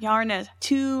 No, Yarna,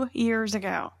 2 years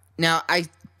ago. Now, I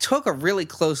took a really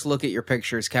close look at your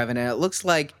pictures, Kevin, and it looks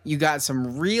like you got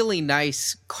some really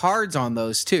nice cards on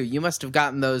those, too. You must have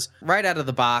gotten those right out of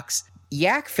the box.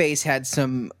 Yakface had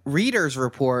some readers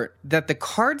report that the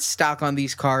card stock on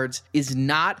these cards is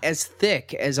not as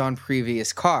thick as on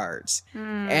previous cards.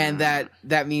 And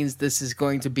that means this is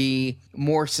going to be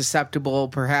more susceptible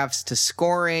perhaps to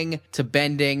scoring, to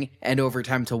bending, and over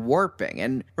time to warping.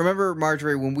 And remember,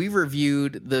 Marjorie, when we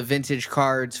reviewed the vintage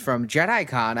cards from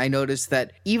JediCon, I noticed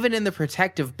that even in the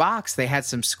protective box, they had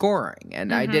some scoring.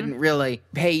 And I didn't really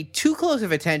pay too close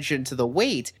of attention to the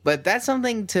weight, but that's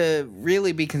something to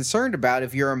really be concerned about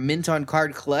if you're a mint on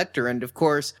card collector. And of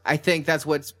course, I think that's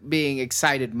what's being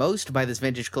excited most by this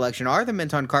vintage collection are the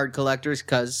mint on card collectors,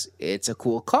 because it's a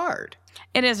cool card.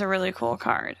 It is a really cool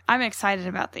card. I'm excited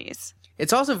about these.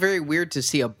 It's also very weird to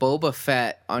see a Boba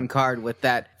Fett on card with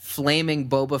that flaming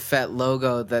Boba Fett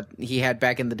logo that he had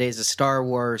back in the days of Star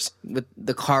Wars with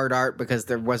the card art, because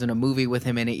there wasn't a movie with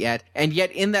him in it yet. And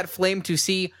yet in that flame to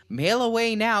see mail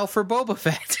away now for Boba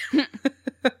Fett.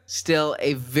 Still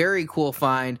a very cool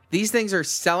find. These things are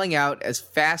selling out as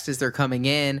fast as they're coming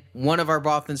in. One of our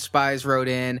Bothan spies wrote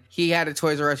in. He had a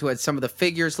Toys R Us who had some of the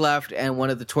figures left, and one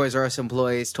of the Toys R Us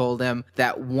employees told him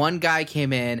that one guy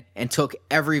came in and took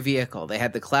every vehicle. They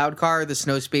had the Cloud Car, the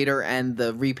Snowspeeder, and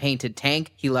the repainted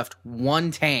tank. He left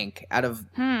one tank out of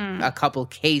a couple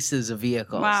cases of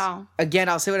vehicles. Wow. Again,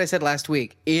 I'll say what I said last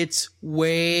week. It's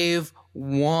wave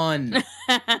one.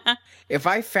 If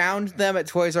I found them at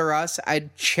Toys R Us,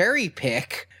 I'd cherry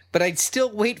pick, but I'd still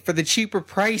wait for the cheaper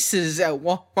prices at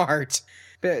Walmart.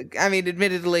 But, I mean,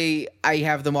 admittedly, I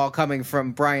have them all coming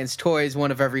from Brian's Toys,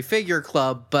 one of every figure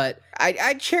club, but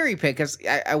I'd cherry pick because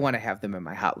I want to have them in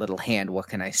my hot little hand. What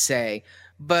can I say?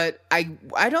 But I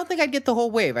don't think I'd get the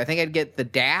whole wave. I think I'd get the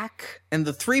DAC and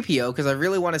the 3PO because I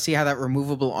really want to see how that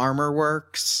removable armor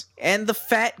works. And the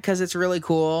Fett because it's really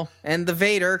cool. And the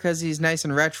Vader because he's nice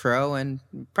and retro. And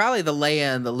probably the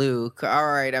Leia and the Luke. All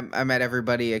right, I'm at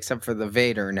everybody except for the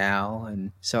Vader now.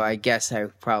 And so I guess I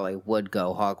probably would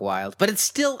go hog wild. But it's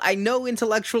still, I know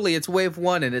intellectually it's wave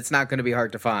one and it's not going to be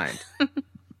hard to find.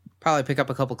 Probably pick up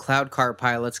a couple Cloud Car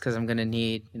pilots because I'm going to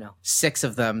need, 6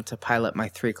 of them to pilot my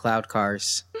 3 Cloud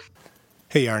Cars.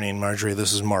 Hey, Arnie and Marjorie,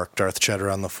 this is Mark, Darth Cheddar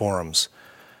on the forums.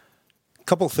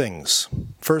 Couple things.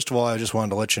 First of all, I just wanted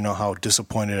to let you know how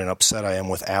disappointed and upset I am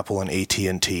with Apple and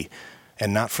AT&T,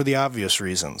 and not for the obvious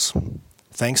reasons.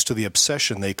 Thanks to the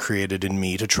obsession they created in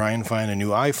me to try and find a new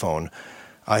iPhone,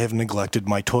 I have neglected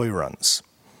my toy runs.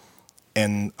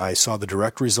 And I saw the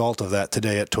direct result of that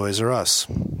today at Toys R Us.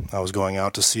 I was going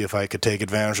out to see if I could take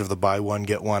advantage of the buy one,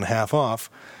 get one half off.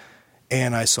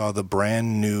 And I saw the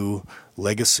brand new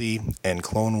Legacy and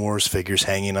Clone Wars figures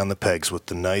hanging on the pegs with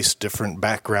the nice different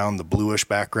background, the bluish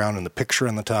background and the picture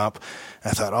on the top. I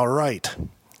thought, all right.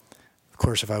 Of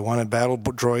course, if I wanted battle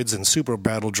droids and super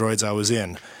battle droids, I was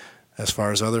in. As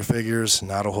far as other figures,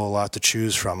 not a whole lot to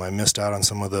choose from. I missed out on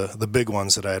some of the big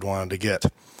ones that I had wanted to get.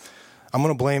 I'm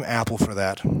going to blame Apple for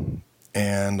that,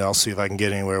 and I'll see if I can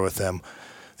get anywhere with them.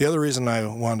 The other reason I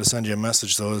wanted to send you a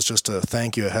message, though, is just to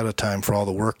thank you ahead of time for all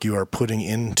the work you are putting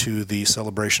into the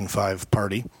Celebration 5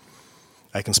 party.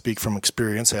 I can speak from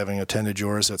experience, having attended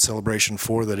yours at Celebration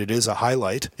 4, that it is a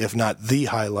highlight, if not the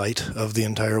highlight, of the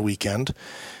entire weekend.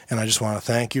 And I just want to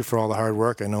thank you for all the hard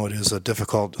work. I know it is a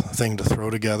difficult thing to throw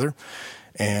together.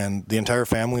 And the entire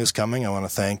family is coming. I want to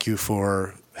thank you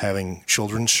for having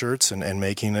children's shirts and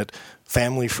making it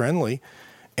family-friendly.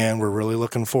 And we're really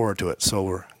looking forward to it. So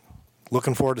we're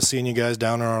looking forward to seeing you guys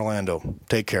down in Orlando.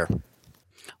 Take care.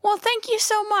 Well, thank you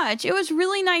so much. It was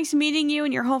really nice meeting you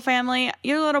and your whole family.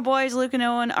 Your little boys, Luke and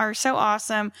Owen, are so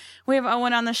awesome. We have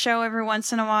Owen on the show every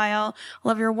once in a while.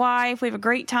 Love your wife. We have a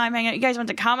great time hanging out. You guys went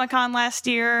to Comic-Con last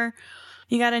year.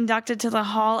 You got inducted to the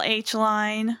Hall H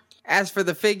line. As for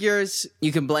the figures,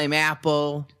 you can blame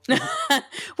Apple.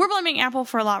 We're blaming Apple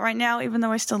for a lot right now, even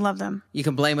though I still love them. You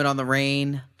can blame it on the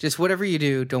rain. Just whatever you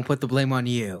do, don't put the blame on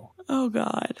you. Oh,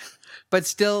 God. But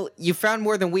still, you found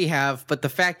more than we have, but the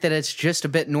fact that it's just a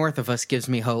bit north of us gives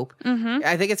me hope. Mm-hmm.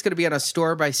 I think it's going to be on a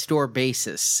store-by-store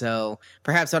basis, so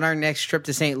perhaps on our next trip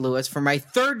to St. Louis, for my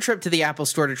third trip to the Apple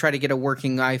Store to try to get a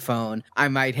working iPhone, I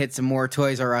might hit some more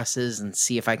Toys R Us's and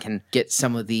see if I can get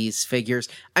some of these figures.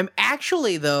 I'm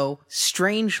actually, though,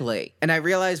 strangely, and I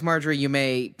realize, Marjorie, you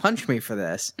may punch me for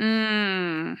this,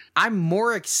 I'm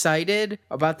more excited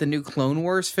about the new Clone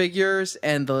Wars figures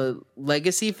and the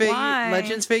Legacy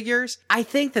Legends figures. I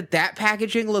think that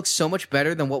packaging looks so much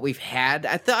better than what we've had.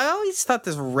 I always thought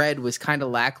this red was kind of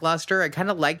lackluster. I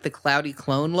kind of like the cloudy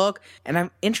clone look, and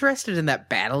I'm interested in that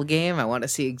battle game. I want to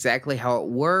see exactly how it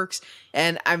works,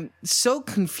 and I'm so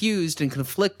confused and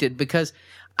conflicted because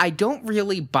I don't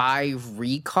really buy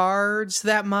recards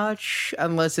that much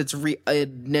unless it's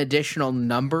an additional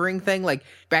numbering thing. Like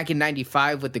back in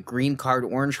 95 with the green card,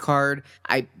 orange card,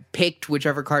 I picked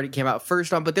whichever card it came out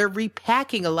first on, but they're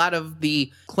repacking a lot of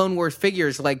the Clone Wars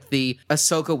figures like the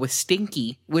Ahsoka with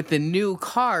Stinky with the new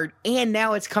card, and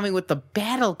now it's coming with the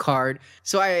battle card.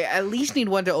 So I at least need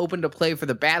one to open to play for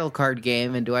the battle card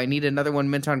game, and do I need another one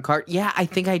mint on card? Yeah, I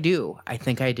think I do.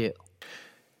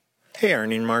 Hey,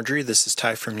 Arnie and Marjorie, this is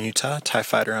Ty from Utah, TIE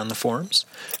Fighter on the forums.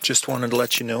 Just wanted to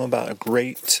let you know about a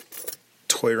great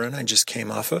toy run I just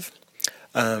came off of.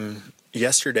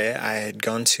 Yesterday, I had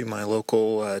gone to my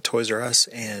local Toys R Us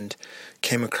and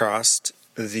came across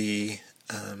the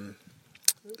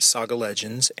Saga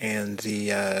Legends and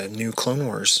the new Clone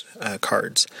Wars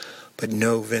cards, but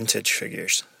no vintage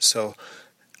figures. So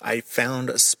I found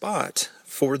a spot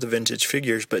for the vintage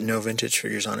figures, but no vintage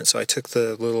figures on it. So I took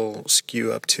the little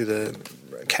SKU up to the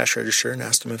cash register and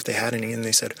asked them if they had any, and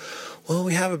they said, well,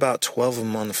 we have about 12 of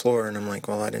them on the floor. And I'm like,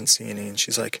 well, I didn't see any. And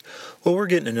she's like, well, we're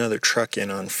getting another truck in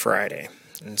on Friday.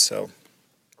 And so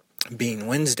being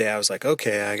Wednesday, I was like,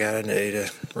 okay, I got a day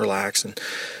to relax. And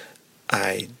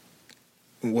I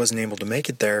wasn't able to make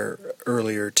it there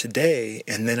earlier today.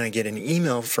 And then I get an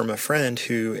email from a friend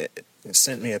who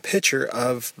sent me a picture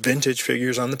of vintage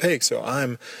figures on the peg. So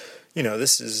I'm,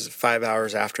 this is 5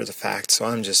 hours after the fact, so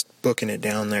I'm just booking it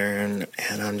down there, and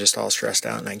I'm just all stressed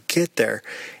out. And I get there,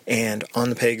 and on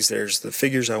the pegs, there's the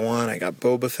figures I want. I got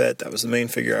Boba Fett. That was the main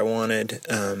figure I wanted.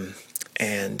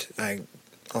 And I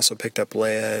also picked up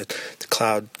Leia, the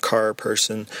Cloud Car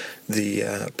person,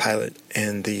 the pilot,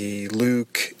 and the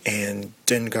Luke, and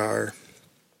Dengar,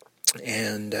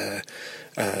 and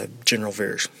General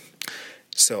Veers.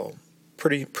 So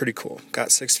pretty cool.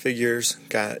 Got 6 figures.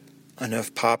 Got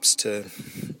enough pops to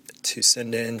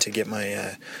send in to get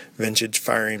my vintage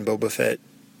firing Boba Fett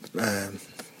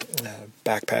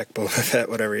backpack Boba Fett,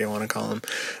 whatever you want to call him.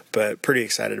 But pretty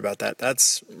excited about that.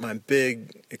 That's my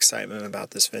big excitement about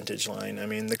this vintage line. I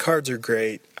mean, the cards are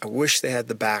great. I wish they had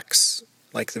the backs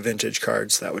like the vintage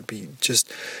cards. That would be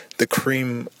just the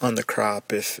cream on the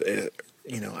crop. If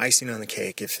icing on the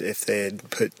cake. If they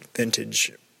had put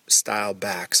vintage style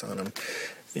backs on them,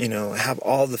 have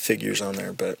all the figures on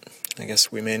there. But I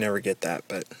guess we may never get that,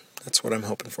 but that's what I'm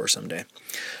hoping for someday.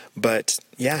 But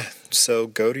yeah, so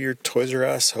go to your Toys R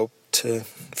Us, hope to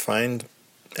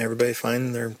everybody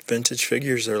find their vintage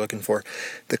figures they're looking for.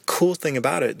 The cool thing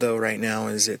about it though right now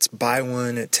is it's buy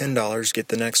one at $10, get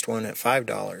the next one at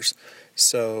 $5.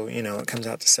 So, it comes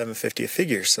out to $7.50 a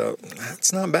figure. So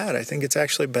that's not bad. I think it's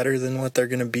actually better than what they're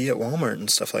going to be at Walmart and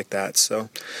stuff like that. So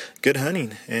good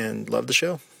hunting, and love the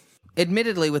show.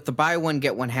 Admittedly, with the buy one,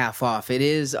 get one half off, it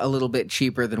is a little bit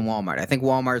cheaper than Walmart. I think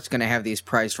Walmart's going to have these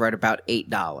priced right about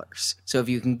 $8. So if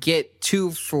you can get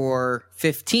 2 for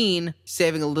 $15,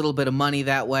 saving a little bit of money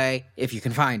that way, if you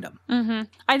can find them. Mm-hmm.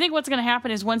 I think what's going to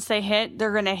happen is once they hit,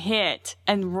 they're going to hit,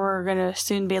 and we're going to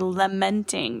soon be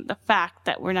lamenting the fact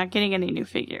that we're not getting any new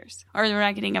figures, or we're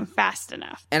not getting them fast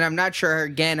enough. And I'm not sure,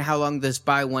 again, how long this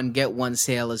buy one, get one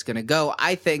sale is going to go.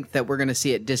 I think that we're going to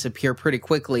see it disappear pretty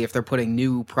quickly if they're putting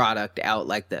new product out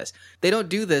like this. They don't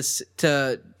do this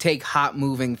to take hot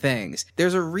moving things.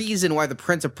 There's a reason why the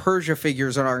Prince of Persia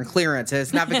figures are on clearance, and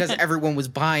it's not because everyone was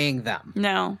buying them.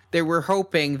 No. They were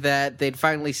hoping that they'd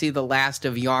finally see the last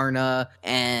of Yarna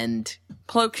and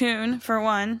Plo Koon, for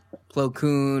one. Plo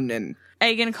Koon and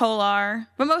Aegon Kolar,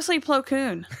 but mostly Plo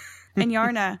Koon and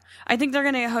Yarna. I think they're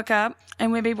going to hook up,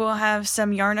 and maybe we'll have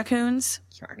some Yarna Koons.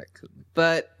 Yarna Koon.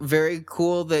 But very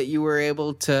cool that you were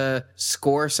able to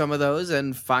score some of those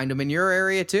and find them in your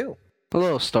area too.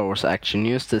 Hello, Star Wars Action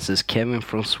News. This is Kevin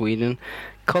from Sweden,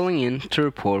 calling in to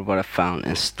report what I found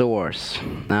in stores.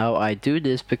 Now, I do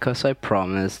this because I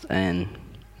promised, and,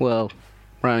 well,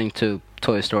 running to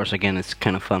toy stores again is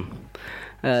kind of fun.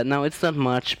 Now, it's not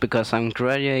much because I'm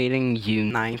graduating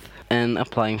June 9th and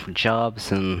applying for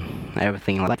jobs and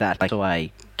everything like that, so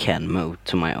I can move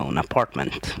to my own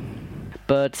apartment.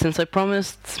 But since I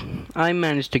promised, I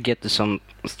managed to get to some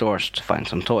stores to find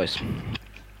some toys.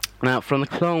 Now, from the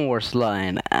Clone Wars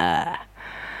line,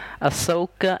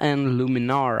 Ahsoka and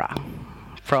Luminara.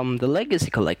 From the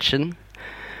Legacy Collection,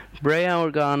 Brea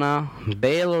Organa,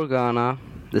 Bail Organa,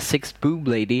 the Sixth Boob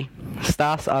Lady,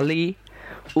 Stas Ali,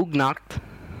 Ugnaught,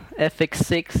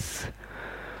 FX6,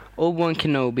 Obi-Wan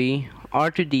Kenobi,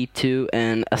 R2-D2,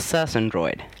 and Assassin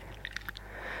Droid.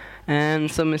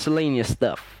 And some miscellaneous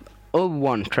stuff.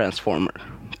 Obi-Wan Transformer,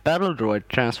 Battle Droid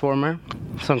Transformer,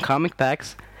 some comic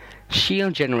packs,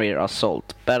 Shield Generator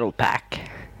Assault Battle Pack,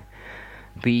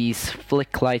 these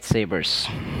Flick Lightsabers,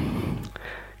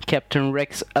 Captain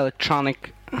Rex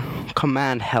Electronic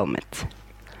Command Helmet,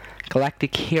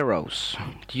 Galactic Heroes,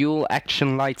 Dual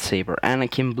Action Lightsaber,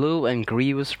 Anakin Blue and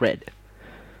Grievous Red,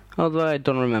 although I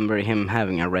don't remember him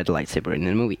having a red lightsaber in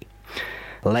the movie.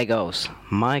 Legos,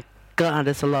 my god,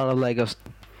 there's a lot of Legos.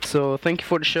 So thank you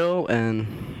for the show, and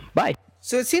bye.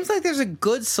 So it seems like there's a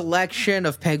good selection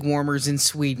of peg warmers in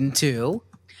Sweden, too.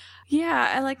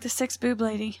 Yeah, I like the Sixth Boob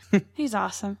Lady. He's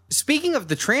awesome. Speaking of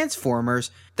the Transformers,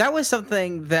 that was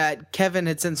something that Kevin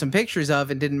had sent some pictures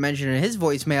of and didn't mention in his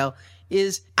voicemail,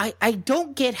 is I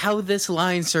don't get how this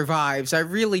line survives. I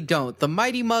really don't. The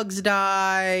Mighty Mugs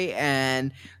die,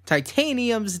 and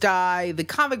Titaniums die, the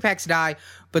comic packs die,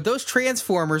 but those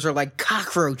Transformers are like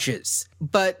cockroaches.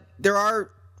 But there are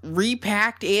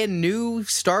repacked and new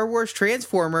Star Wars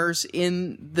Transformers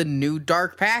in the new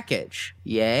Dark package.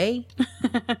 Yay?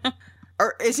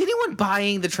 Is anyone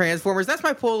buying the Transformers? That's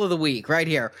my poll of the week right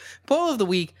here. Poll of the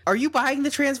week. Are you buying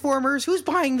the Transformers? Who's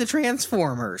buying the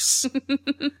Transformers?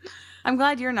 I'm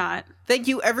glad you're not. Thank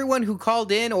you everyone who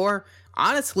called in, or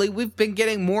honestly, we've been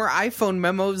getting more iPhone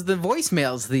memos than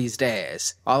voicemails these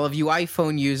days. All of you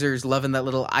iPhone users loving that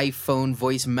little iPhone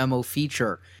voice memo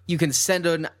feature. You can send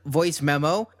a voice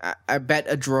memo. I bet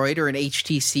a Droid or an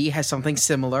HTC has something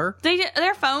similar.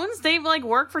 Their phones, they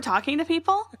work for talking to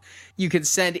people? You can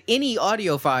send any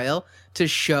audio file to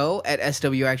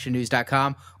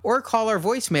show@swactionnews.com or call our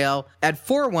voicemail at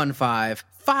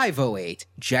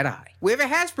 415-508-JEDI. We have a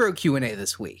Hasbro Q&A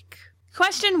this week.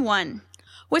 Question 1.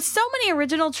 With so many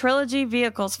original trilogy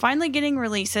vehicles finally getting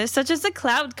releases, such as the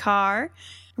Cloud Car,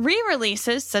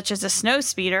 re-releases, such as the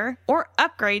Snowspeeder, or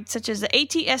upgrades, such as the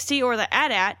AT-ST or the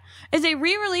AT-AT, is a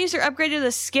re-release or upgrade of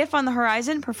the Skiff on the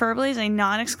horizon, preferably as a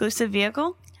non-exclusive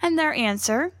vehicle? And their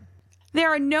answer: there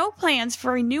are no plans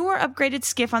for a new or upgraded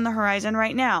Skiff on the horizon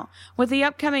right now. With the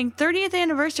upcoming 30th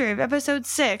anniversary of Episode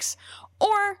 6,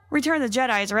 or Return of the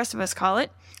Jedi as the rest of us call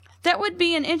it, that would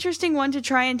be an interesting one to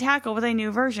try and tackle with a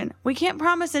new version. We can't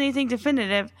promise anything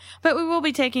definitive, but we will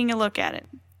be taking a look at it.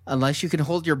 Unless you can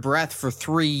hold your breath for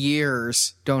 3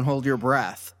 years, don't hold your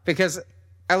breath. Because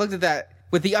I looked at that.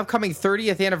 With the upcoming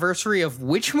 30th anniversary of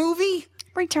which movie?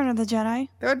 Return of the Jedi.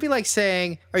 That would be like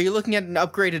saying, are you looking at an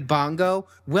upgraded bongo?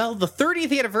 Well, the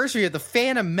 30th anniversary of The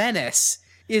Phantom Menace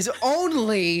is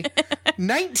only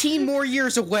 19 more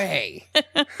years away.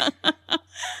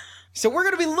 So we're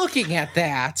going to be looking at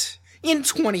that in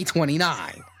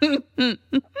 2029.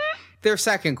 Their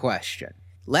second question.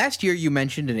 Last year, you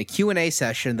mentioned in a Q&A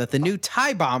session that the new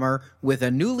TIE bomber with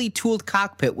a newly tooled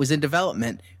cockpit was in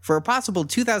development for a possible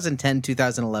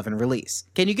 2010-2011 release.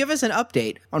 Can you give us an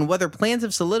update on whether plans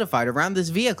have solidified around this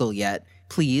vehicle yet,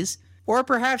 please? Or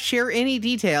perhaps share any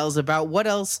details about what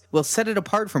else will set it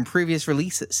apart from previous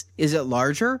releases. Is it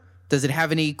larger? Does it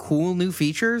have any cool new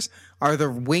features? Are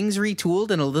the wings retooled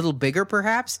and a little bigger,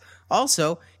 perhaps?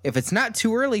 Also, if it's not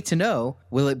too early to know,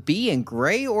 will it be in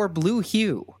gray or blue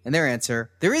hue? And their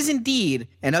answer, there is indeed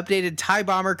an updated TIE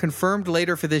bomber confirmed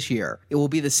later for this year. It will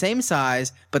be the same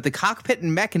size, but the cockpit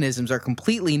and mechanisms are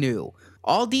completely new.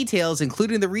 All details,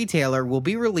 including the retailer, will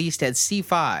be released at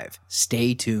C5.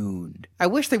 Stay tuned. I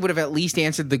wish they would have at least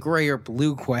answered the gray or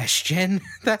blue question.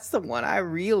 That's the one I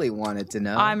really wanted to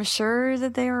know. I'm sure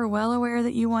that they were well aware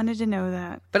that you wanted to know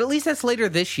that. But at least that's later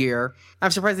this year.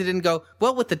 I'm surprised they didn't go,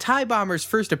 well, with the TIE Bomber's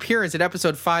first appearance at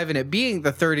Episode 5 and it being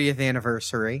the 30th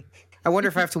anniversary. I wonder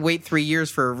if I have to wait 3 years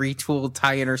for a retooled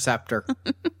TIE Interceptor.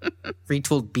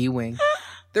 Retooled B-Wing.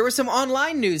 There was some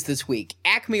online news this week.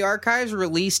 Acme Archives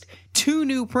released 2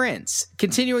 new prints.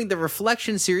 Continuing the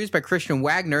Reflection series by Christian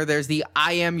Wagner, there's the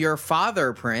I Am Your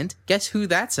Father print. Guess who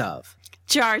that's of?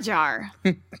 Jar Jar.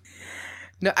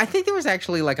 No, I think there was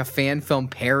actually like a fan film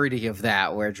parody of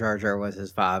that where Jar Jar was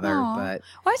his father, Aw. but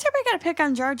Why is everybody got to pick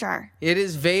on Jar Jar? it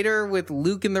is Vader with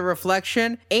Luke in the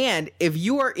Reflection. And if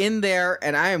you are in there,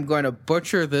 and I am going to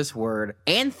butcher this word,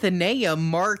 Anthonea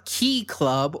Marquee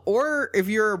Club, or if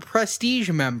you're a Prestige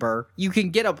member, you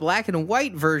can get a black and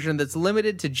white version that's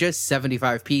limited to just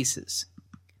 75 pieces.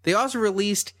 They also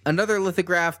released another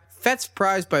lithograph, Fett's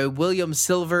Prize by William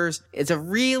Silvers. It's a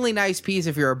really nice piece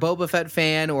if you're a Boba Fett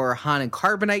fan or a Han and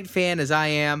Carbonite fan, as I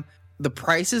am. The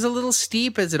price is a little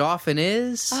steep, as it often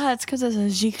is. That's because it's a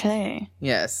giclée.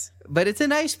 Yes, but it's a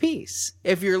nice piece.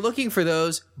 If you're looking for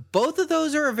those, both of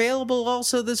those are available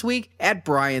also this week at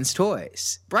Brian's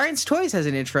Toys. Brian's Toys has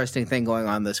an interesting thing going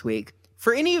on this week.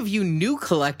 For any of you new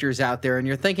collectors out there and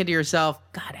you're thinking to yourself,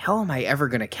 God, how am I ever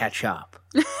going to catch up?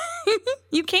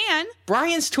 You can.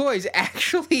 Brian's Toys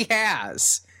actually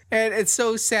has. And it's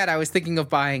so sad, I was thinking of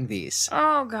buying these.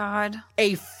 Oh, God.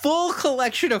 A full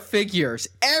collection of figures.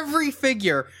 Every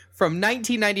figure from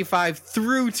 1995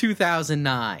 through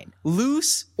 2009.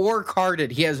 Loose or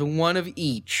carded, he has one of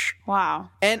each. Wow.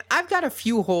 And I've got a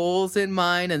few holes in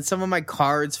mine, and some of my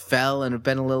cards fell and have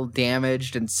been a little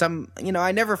damaged, and some,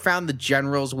 I never found the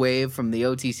General's Wave from the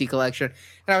OTC collection.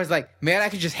 And I was like, man, I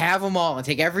could just have them all and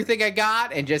take everything I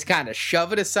got and just kind of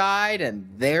shove it aside, and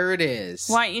there it is.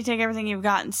 Why don't you take everything you've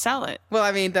got and sell it? Well,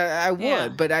 I mean, I would, Yeah.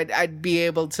 but I'd be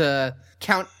able to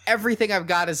count everything I've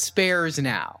got as spares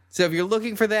now. So if you're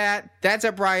looking for that, that's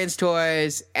at Brian's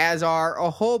Toys, as are a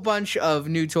whole bunch of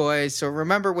new toys. So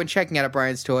remember, when checking out at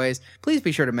Brian's Toys, please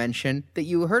be sure to mention that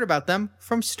you heard about them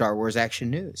from Star Wars Action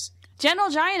News. Gentle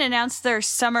Giant announced their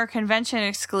summer convention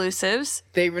exclusives.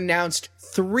 They've announced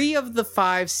 3 of the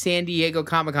 5 San Diego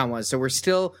Comic-Con ones, so we're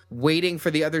still waiting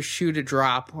for the other shoe to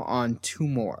drop on 2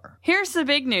 more. Here's the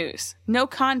big news. No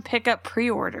con pickup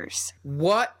pre-orders.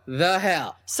 What the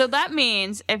hell? So that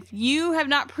means if you have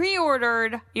not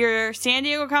pre-ordered your San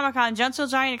Diego Comic-Con Gentle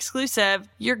Giant exclusive,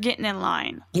 you're getting in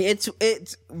line. It's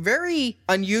very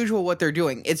unusual what they're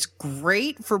doing. It's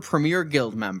great for Premier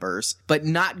Guild members, but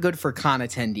not good for con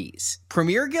attendees.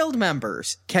 Premier Guild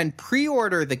members can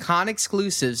pre-order the con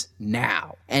exclusives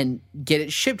now and get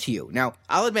it shipped to you. Now,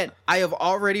 I'll admit, I have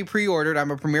already pre-ordered.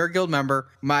 I'm a Premier Guild member.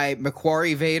 My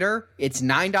Macquarie Vader, it's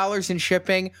 $9 in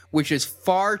shipping, which is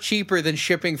far cheaper than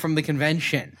shipping from the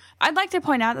convention. I'd like to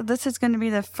point out that this is going to be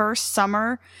the first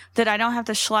summer that I don't have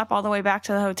to schlep all the way back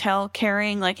to the hotel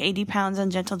carrying like 80 pounds of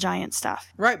Gentle Giant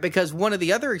stuff. Right, because one of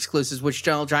the other exclusives, which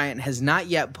Gentle Giant has not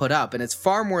yet put up, and it's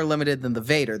far more limited than the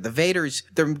Vader. The Vader's,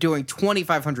 they're doing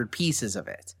 2,500 pieces of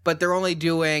it, but they're only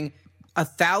doing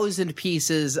 1,000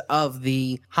 pieces of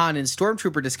the Han and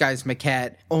Stormtrooper disguised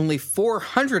maquette, only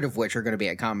 400 of which are going to be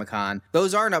at Comic-Con.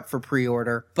 Those aren't up for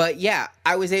pre-order. But yeah,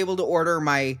 I was able to order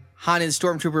my Han and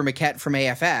Stormtrooper maquette from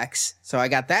AFX, so I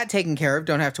got that taken care of,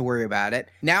 don't have to worry about it.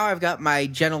 Now I've got my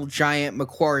Gentle Giant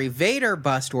Macquarie Vader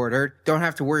bust ordered, don't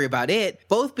have to worry about it,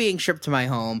 both being shipped to my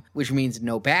home, which means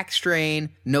no back strain,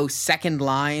 no second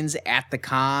lines at the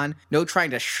con, no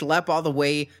trying to schlep all the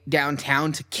way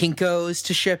downtown to Kinko's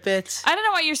to ship it. I don't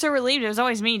know why you're so relieved. It was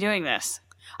always me doing this.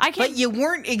 But you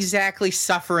weren't exactly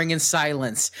suffering in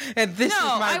silence. And this is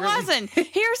my I wasn't.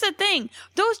 Here's the thing.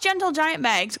 Those Gentle Giant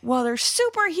bags, well, they're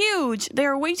super huge.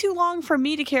 They're way too long for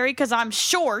me to carry because I'm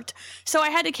short. So I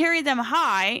had to carry them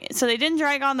high so they didn't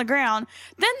drag on the ground.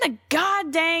 Then the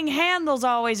god dang handles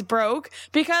always broke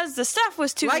because the stuff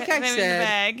was too heavy in the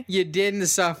bag. You didn't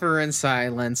suffer in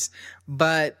silence.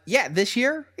 But yeah, this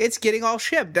year, it's getting all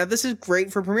shipped. Now, this is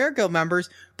great for Premier Guild members,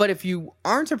 but if you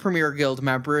aren't a Premier Guild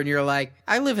member and you're like,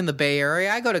 I live in the Bay Area,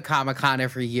 I go to Comic-Con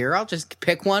every year, I'll just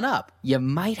pick one up. You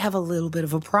might have a little bit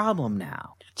of a problem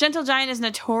now. Gentle Giant is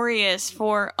notorious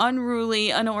for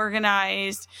unruly,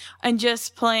 unorganized, and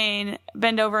just plain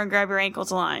bend over and grab your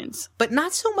ankles lines. But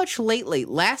not so much lately.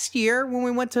 Last year when we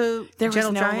went to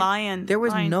Gentle Giant, there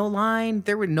was no line.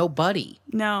 There was nobody.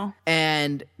 No.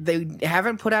 And they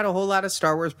haven't put out a whole lot of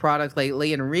Star Wars product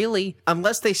lately. And really,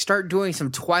 unless they start doing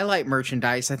some Twilight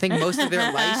merchandise, I think most of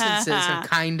their licenses have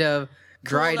kind of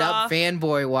dried up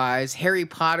fanboy-wise. Harry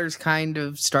Potter's kind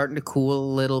of starting to cool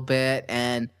a little bit,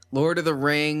 and Lord of the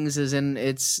Rings is in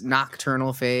its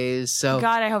nocturnal phase. So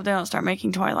God, I hope they don't start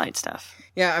making Twilight stuff.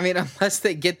 Yeah, I mean, unless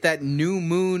they get that New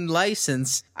Moon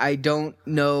license, I don't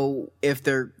know if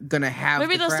they're going to have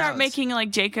Maybe they'll crowds. start making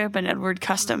like Jacob and Edward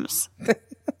customs.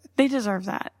 They deserve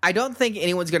that. I don't think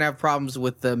anyone's going to have problems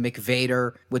with the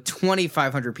McVader with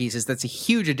 2,500 pieces. That's a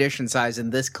huge edition size in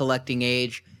this collecting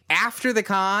age. After the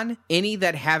con, any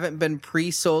that haven't been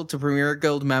pre-sold to Premier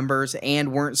Guild members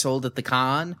and weren't sold at the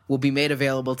con will be made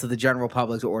available to the general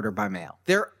public to order by mail.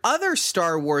 Their other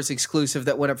Star Wars exclusive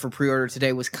that went up for pre-order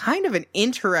today was kind of an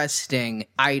interesting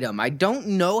item. I don't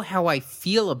know how I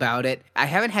feel about it. I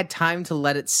haven't had time to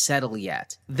let it settle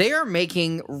yet. They are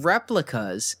making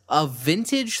replicas of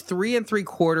vintage 3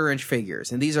 3/4 inch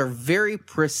figures, and these are very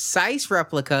precise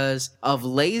replicas of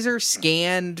laser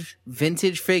scanned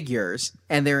vintage figures,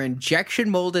 and they're injection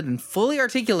molded and fully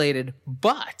articulated,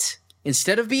 but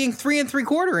instead of being 3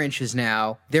 3/4 inches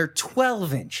now, they're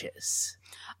 12 inches.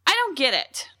 I don't get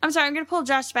it. I'm sorry, I'm going to pull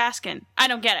Josh Baskin. I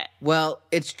don't get it. Well,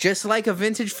 it's just like a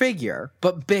vintage figure,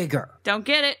 but bigger. Don't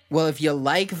get it. Well, if you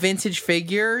like vintage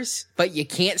figures, but you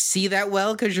can't see that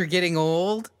well because you're getting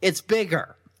old, it's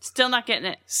bigger. Still not getting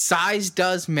it. Size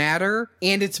does matter,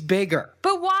 and it's bigger.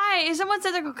 But why? If someone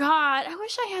said, like, God, I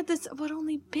wish I had this, but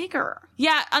only bigger.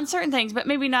 Yeah, on certain things, but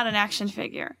maybe not an action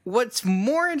figure. What's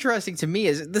more interesting to me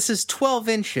is this is 12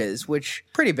 inches, which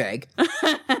pretty big.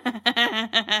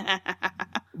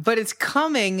 But it's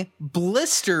coming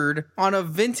blistered on a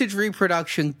vintage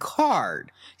reproduction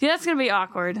card. Yeah, that's going to be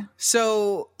awkward.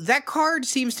 So that card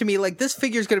seems to me like this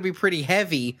figure's going to be pretty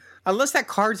heavy. Unless that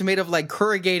card's made of like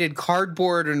corrugated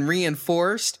cardboard and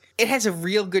reinforced, it has a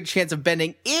real good chance of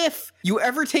bending if you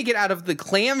ever take it out of the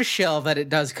clamshell that it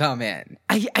does come in.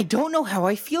 I don't know how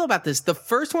I feel about this. The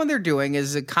first one they're doing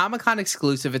is a Comic-Con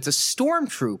exclusive. It's a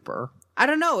Stormtrooper. I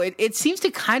don't know. It seems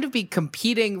to kind of be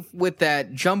competing with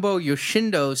that Jumbo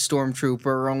Yoshindo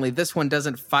Stormtrooper, only this one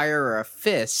doesn't fire a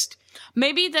fist.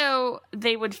 Maybe, though,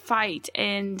 they would fight,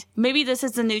 and maybe this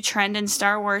is the new trend in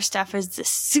Star Wars stuff, is the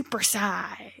super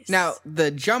size. Now,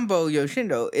 the Jumbo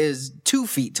Yoshindo is 2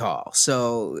 feet tall,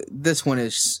 so this one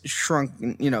is shrunk,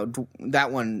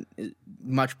 that one is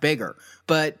much bigger.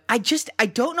 But I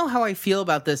don't know how I feel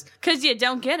about this. Because you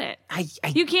don't get it.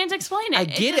 You can't explain it. I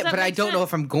get it, but I don't know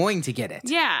if I'm going to get it.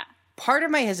 Yeah. Part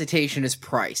of my hesitation is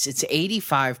price. It's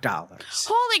 $85.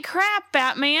 Holy crap,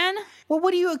 Batman. Well, what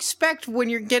do you expect when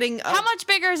you're getting... How much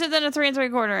bigger is it than a 3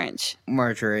 3/4 inch?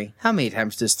 Marjorie, how many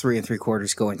times does 3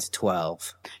 3/4 go into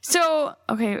 12? So,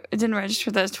 okay, it didn't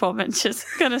register those 12 inches.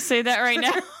 Gonna say that right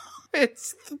now.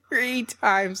 It's 3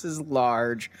 times as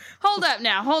large. Hold up.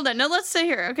 No, let's stay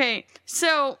here. Okay,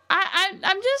 so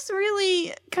I'm just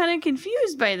really kind of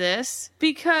confused by this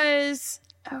because...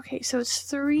 Okay, so it's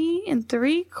 3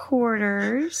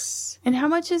 3/4. And how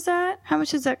much is that? How much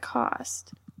does that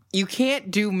cost? You can't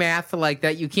do math like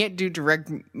that. You can't do direct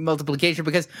multiplication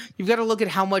because you've got to look at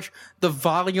how much the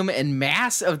volume and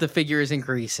mass of the figure is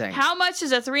increasing. How much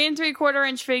does a 3 3/4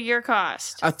 inch figure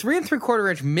cost? A 3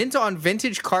 3/4 inch mint on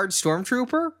vintage card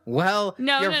Stormtrooper? Well,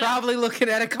 you're probably looking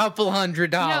at a couple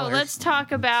 $100. No, let's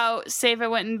talk about, say if I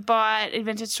went and bought a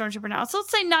vintage Stormtrooper now. So let's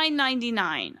say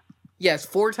 $9.99. Yes,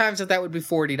 4 times of that would be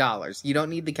 $40. You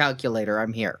don't need the calculator.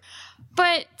 I'm here.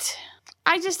 But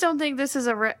I just don't think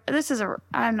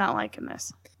I'm not liking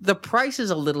this. The price is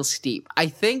a little steep. I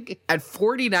think at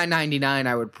 $49.99,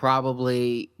 I would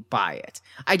probably buy it.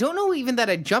 I don't know even that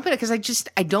I'd jump in it because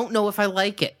I don't know if I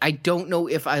like it.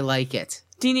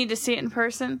 Do you need to see it in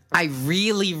person? I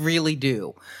really, really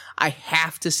do. I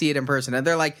have to see it in person. And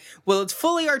they're like, well, it's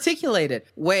fully articulated.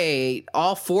 Wait,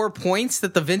 all 4 points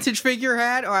that the vintage figure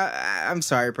had? Or, I'm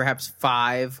sorry, perhaps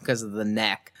 5 because of the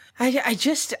neck.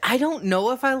 I don't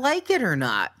know if I like it or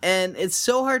not. And it's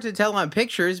so hard to tell on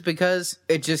pictures because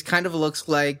it just kind of looks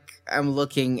like I'm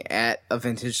looking at a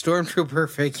vintage Stormtrooper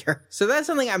figure. So that's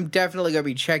something I'm definitely going to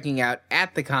be checking out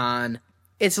at the con.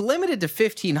 It's limited to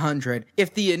 1,500.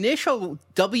 If the initial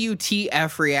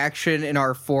WTF reaction in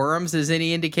our forums is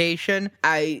any indication,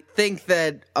 I think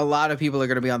that a lot of people are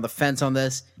going to be on the fence on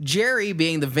this. Jerry,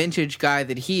 being the vintage guy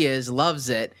that he is, loves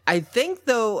it. I think,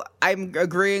 though, I'm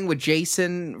agreeing with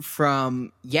Jason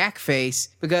from Yakface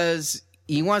because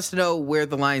he wants to know where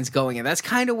the line's going, and that's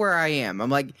kind of where I am. I'm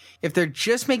like, if they're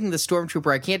just making the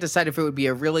Stormtrooper, I can't decide if it would be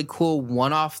a really cool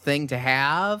one-off thing to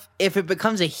have. If it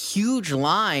becomes a huge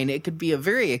line, it could be a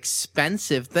very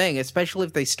expensive thing, especially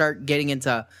if they start getting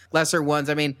into lesser ones.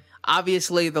 I mean,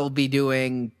 obviously, they'll be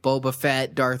doing Boba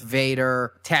Fett, Darth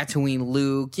Vader, Tatooine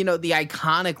Luke, the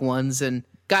iconic ones, and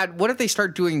God, what if they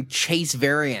start doing chase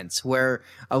variants where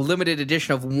a limited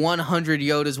edition of 100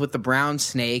 Yodas with the brown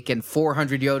snake and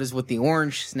 400 Yodas with the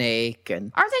orange snake?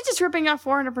 And aren't they just ripping off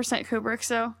 400% Kubrick,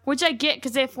 though? Which I get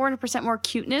because they have 400% more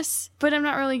cuteness, but I'm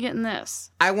not really getting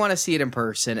this. I want to see it in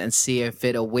person and see if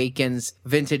it awakens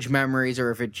vintage memories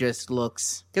or if it just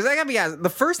looks... Because I gotta be honest, the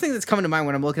first thing that's coming to mind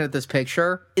when I'm looking at this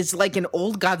picture is like an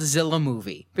old Godzilla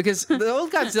movie. Because the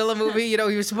old Godzilla movie,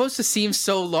 he was supposed to seem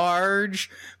so large,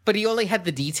 but he only had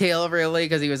the detail, really,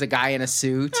 because he was a guy in a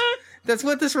suit. That's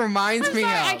what this reminds me of.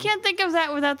 I can't think of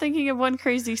that without thinking of One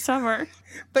Crazy Summer.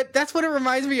 But that's what it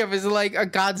reminds me of, is like a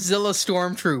Godzilla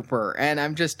Stormtrooper, and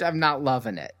I'm not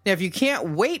loving it. Now, if you can't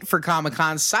wait for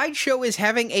Comic-Con, Sideshow is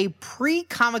having a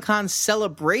pre-Comic-Con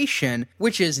celebration,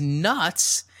 which is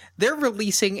nuts. They're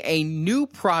releasing a new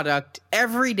product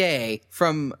every day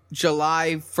from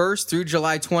July 1st through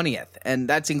July 20th, and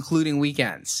that's including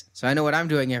weekends. So I know what I'm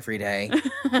doing every day.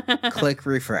 Click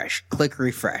refresh, click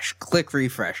refresh, click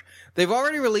refresh. They've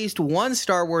already released one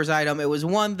Star Wars item. It was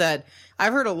one that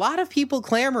I've heard a lot of people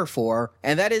clamor for,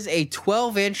 and that is a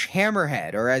 12-inch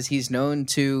hammerhead, or as he's known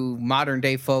to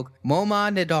modern-day folk,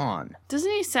 Moma Nadon.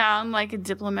 Doesn't he sound like a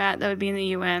diplomat that would be in the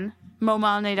UN?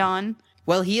 Moma Nadon.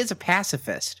 Well, he is a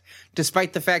pacifist,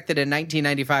 despite the fact that in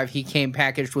 1995 he came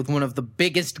packaged with one of the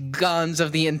biggest guns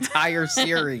of the entire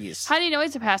series. How do you know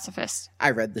he's a pacifist?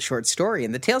 I read the short story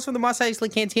in the Tales from the Mos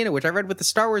Eisley Cantina, which I read with the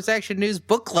Star Wars Action News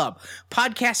Book Club.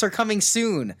 Podcasts are coming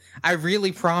soon. I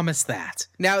really promise that.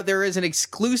 Now, there is an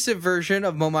exclusive version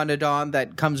of Moma Nadon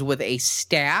that comes with a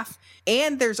staff.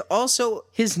 And there's also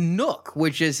his nook,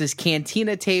 which is his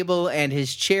cantina table and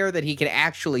his chair that he can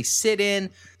actually sit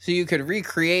in. So you could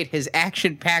recreate his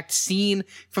action-packed scene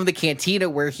from the cantina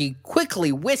where he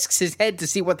quickly whisks his head to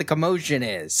see what the commotion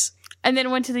is. And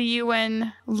then went to the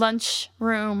UN lunch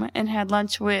room and had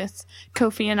lunch with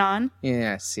Kofi Annan.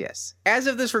 Yes, yes. As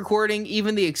of this recording,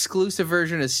 even the exclusive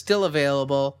version is still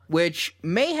available, which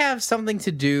may have something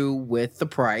to do with the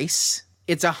price.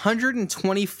 It's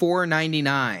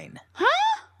 $124.99. Huh?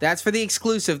 That's for the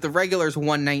exclusive. The regular's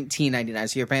 $119.99,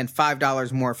 so you're paying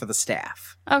 $5 more for the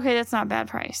staff. Okay, that's not a bad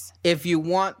price. If you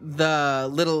want the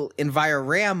little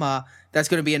Envirorama, that's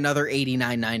going to be another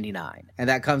 $89.99. And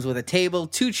that comes with a table,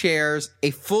 2 chairs,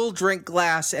 a full drink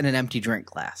glass, and an empty drink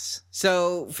glass.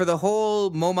 So for the whole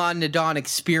Moma Nadon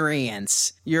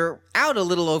experience, you're out a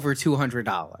little over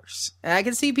 $200. And I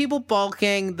can see people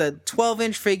balking. The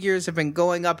 12-inch figures have been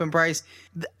going up in price.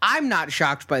 I'm not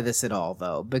shocked by this at all,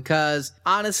 though, because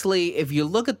honestly, if you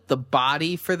look at the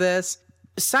body for this,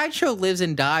 Sideshow lives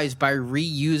and dies by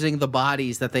reusing the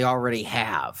bodies that they already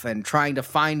have and trying to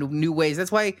find new ways.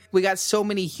 That's why we got so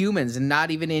many humans and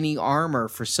not even any armor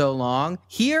for so long.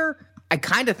 Here, I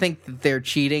kind of think that they're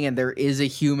cheating and there is a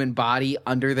human body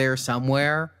under there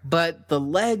somewhere. But the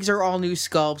legs are all new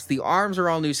sculpts, the arms are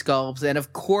all new sculpts, and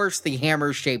of course the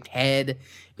hammer-shaped head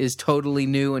is totally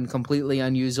new and completely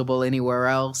unusable anywhere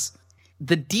else.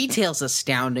 The detail's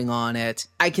astounding on it.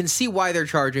 I can see why they're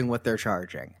charging what they're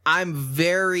charging. I'm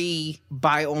very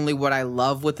buy only what I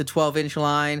love with the 12-inch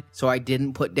line, so I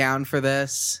didn't put down for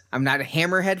this. I'm not a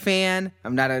Hammerhead fan.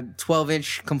 I'm not a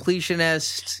 12-inch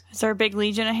completionist. Is there a big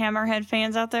legion of Hammerhead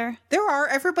fans out there? There are.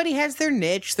 Everybody has their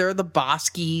niche. There are the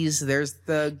Boskies. There's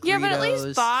the Greedos. Yeah, but at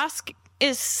least Bosk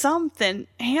is something.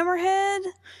 Hammerhead?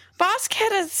 Bosk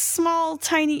had a small,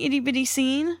 tiny, itty-bitty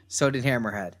scene. So did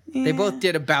Hammerhead. Yeah. They both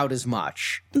did about as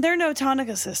much. They're no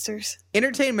Tonica sisters.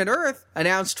 Entertainment Earth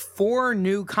announced 4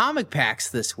 new comic packs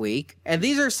this week, and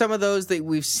these are some of those that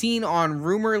we've seen on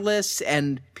rumor lists,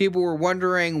 and people were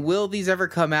wondering, will these ever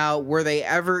come out? Were they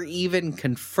ever even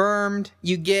confirmed?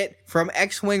 You get, from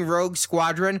X-Wing Rogue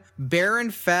Squadron, Baron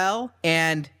Fell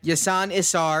and Yasan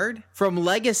Isard. From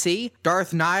Legacy,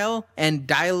 Darth Nihil and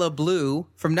Dyla Blue.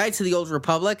 From Knights of the Old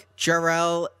Republic,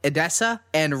 Jarrell Edessa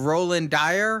and Roland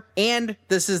Dyer. And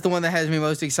this is the one that has me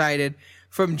most excited,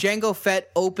 from Jango Fett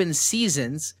Open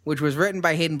Seasons, which was written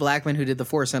by Hayden Blackman, who did The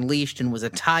Force Unleashed and was a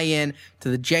tie-in to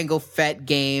the Jango Fett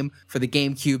game for the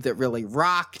GameCube that really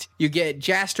rocked. You get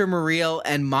Jaster Muriel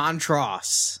and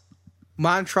Montross.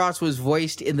 Montross was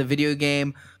voiced in the video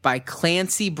game by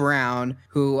Clancy Brown,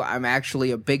 who I'm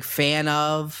actually a big fan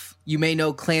of. You may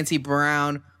know Clancy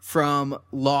Brown from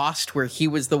Lost, where he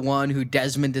was the one who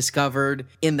Desmond discovered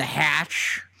in the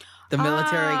hatch, the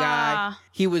military guy.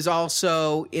 He was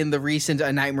also in the recent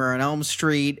A Nightmare on Elm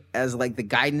Street as like the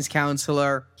guidance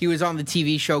counselor. He was on the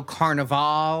TV show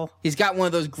Carnival. He's got one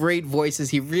of those great voices.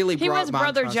 He really brought He was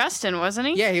Brother Montross. Justin, wasn't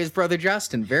he? Yeah, he was Brother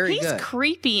Justin. Very He's good.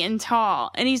 creepy and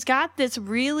tall, and he's got this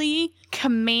really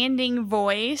commanding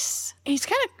voice. He's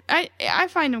kind of, I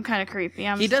find him kind of creepy.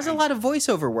 He does a lot of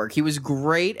voiceover work. He was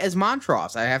great as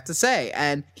Montross, I have to say.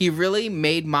 And he really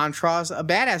made Montross a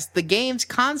badass. The game's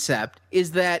concept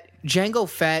is that Jango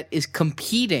Fett is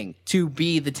competing to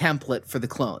be the template for the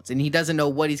clones. And he doesn't know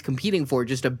what he's competing for,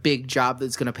 just a big job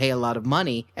that's going to pay a lot of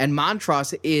money. And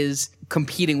Montross is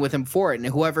competing with him for it. And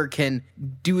whoever can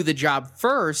do the job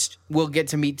first will get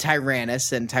to meet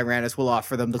Tyrannus, and Tyrannus will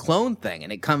offer them the clone thing.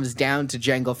 And it comes down to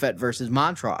Jango Fett versus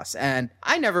Montross. And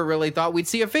I never really thought we'd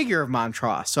see a figure of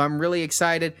Montross, so I'm really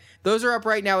excited. Those are up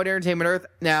right now at Entertainment Earth.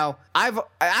 Now,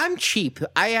 I'm cheap.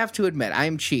 I have to admit, I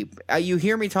am cheap. You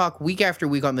hear me talk week after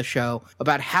week on the show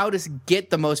about how to get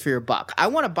the most for your buck. I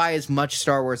want to buy as much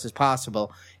Star Wars as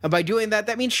possible. And by doing that,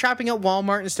 that means shopping at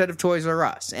Walmart instead of Toys R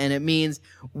Us. And it means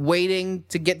waiting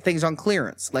to get things on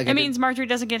clearance. It means Marjorie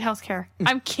doesn't get health care.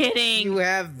 I'm kidding. You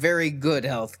have very good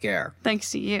health care.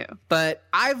 Thanks to you. But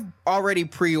I've already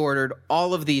pre-ordered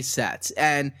all of these sets,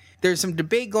 and there's some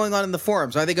debate going on in the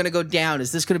forums. Are they going to go down?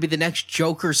 Is this going to be the next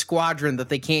Joker squadron that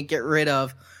they can't get rid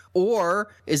of?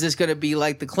 Or is this going to be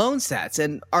like the clone sets?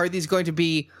 And are these going to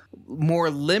be more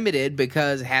limited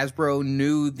because Hasbro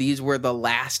knew these were the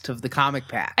last of the comic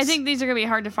packs? I think these are going to be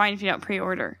hard to find if you don't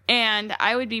pre-order. And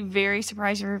I would be very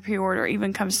surprised if a pre-order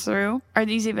even comes through. Are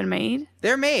these even made?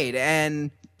 They're made,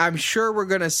 and I'm sure we're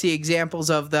going to see examples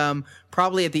of them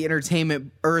probably at the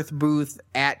Entertainment Earth booth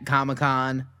at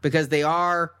Comic-Con, because they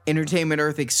are Entertainment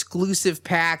Earth exclusive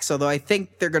packs, although I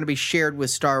think they're going to be shared with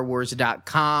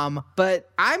StarWars.com. But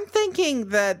I'm thinking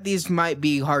that these might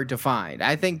be hard to find.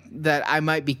 I think that I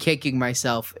might be kicking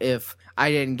myself if I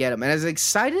didn't get them. And as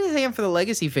excited as I am for the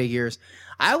Legacy figures,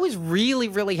 I was really,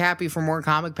 really happy for more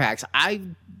comic packs.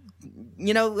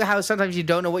 You know how sometimes you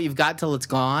don't know what you've got till it's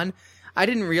gone? I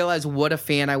didn't realize what a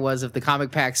fan I was of the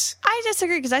comic packs. I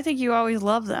disagree, because I think you always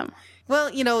love them.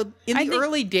 Well, you know, in the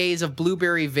early days of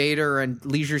Blueberry Vader and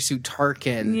Leisure Suit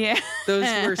Tarkin, yeah, those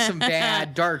were some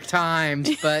bad, dark times,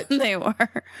 but they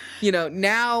were. You know,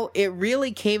 now it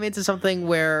really came into something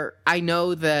where I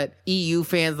know that EU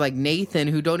fans like Nathan,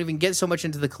 who don't even get so much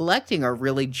into the collecting, are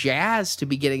really jazzed to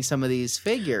be getting some of these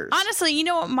figures. Honestly, you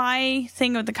know what my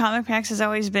thing with the comic packs has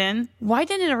always been? Why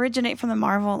didn't it originate from the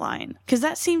Marvel line? Because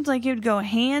that seems like it would go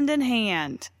hand in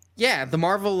hand. Yeah, the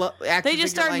Marvel action they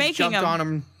just figure started line making jumped them on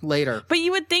them later. But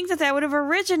you would think that that would have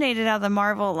originated out of the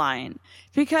Marvel line,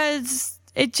 because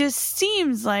it just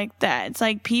seems like that. It's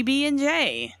like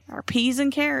PB&J or peas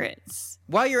and carrots.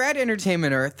 While you're at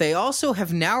Entertainment Earth, they also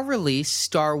have now released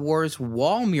Star Wars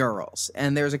wall murals.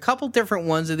 And there's a couple different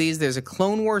ones of these. There's a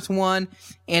Clone Wars one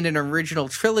and an original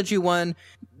trilogy one.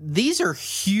 These are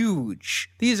huge.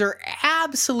 These are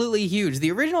absolutely huge.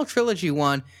 The original trilogy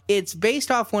one, it's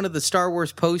based off one of the Star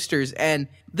Wars posters, and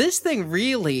this thing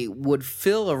really would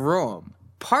fill a room.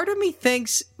 Part of me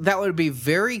thinks that would be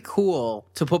very cool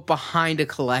to put behind a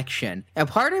collection. And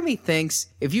part of me thinks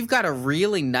if you've got a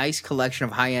really nice collection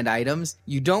of high-end items,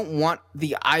 you don't want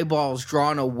the eyeballs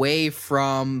drawn away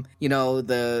from, you know,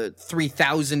 the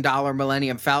 $3,000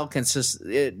 Millennium Falcon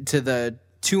to the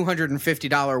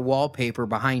 $250 wallpaper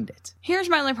behind it. Here's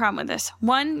my only problem with this.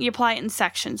 One, you apply it in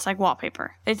sections like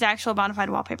wallpaper. It's actual bona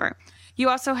fide wallpaper. You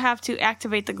also have to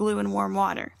activate the glue in warm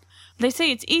water. They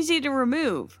say it's easy to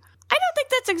remove. I don't think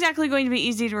that's exactly going to be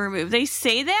easy to remove. They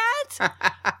say that, but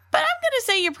I'm going to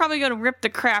say you're probably going to rip the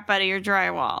crap out of your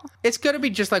drywall. It's going to be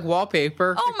just like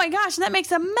wallpaper. Oh my gosh, that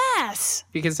makes a mess.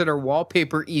 You consider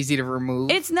wallpaper easy to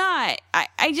remove? It's not.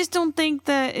 I just don't think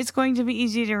that it's going to be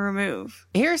easy to remove.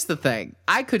 Here's the thing.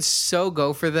 I could so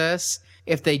go for this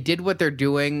if they did what they're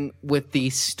doing with the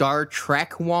Star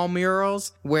Trek wall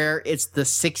murals, where it's the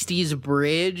 60s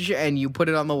bridge and you put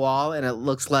it on the wall and it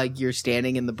looks like you're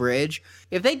standing in the bridge.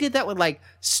 If they did that with like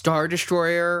Star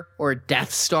Destroyer or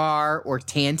Death Star or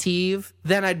Tantive,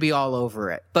 then I'd be all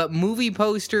over it. But movie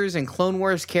posters and Clone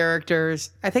Wars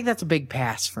characters, I think that's a big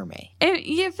pass for me.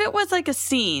 If it was like a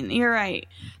scene, you're right.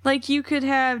 Like you could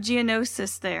have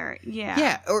Geonosis there. Yeah.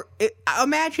 Yeah. Or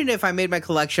imagine if I made my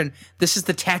collection, this is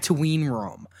the Tatooine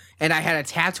room. And I had a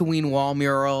Tatooine wall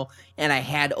mural, and I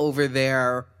had over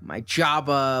there my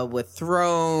Jabba with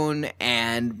throne,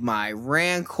 and my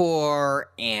Rancor,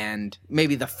 and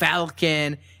maybe the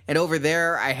Falcon. And over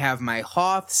there, I have my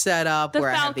Hoth set up. The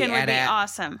where Falcon I have would be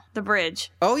awesome. The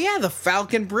bridge. Oh, yeah, the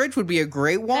Falcon Bridge would be a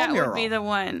great wall mural. That would be the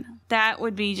one. That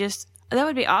would be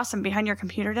awesome behind your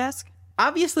computer desk.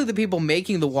 Obviously, the people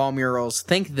making the wall murals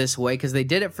think this way because they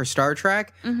did it for Star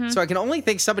Trek. Mm-hmm. So I can only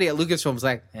think somebody at Lucasfilm's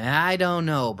like, I don't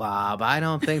know, Bob. I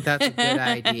don't think that's a good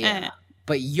idea.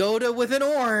 But Yoda with an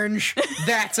orange,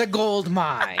 that's a gold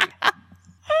mine.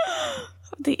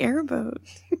 The airboat.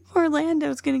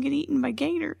 Orlando's going to get eaten by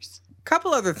gators.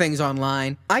 Couple other things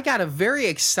online. I got a very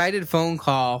excited phone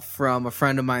call from a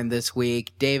friend of mine this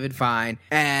week, David Fine,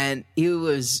 and he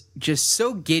was just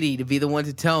so giddy to be the one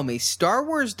to tell me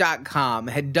StarWars.com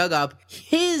had dug up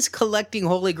his collecting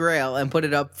holy grail and put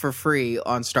it up for free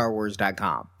on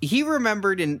StarWars.com. He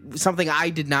remembered in something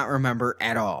I did not remember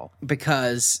at all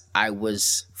because I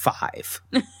was 5.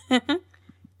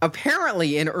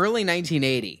 Apparently, in early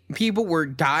 1980, people were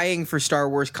dying for Star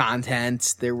Wars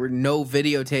content. There were no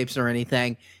videotapes or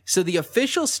anything. So the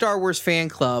official Star Wars fan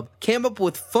club came up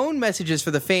with phone messages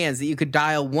for the fans that you could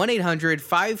dial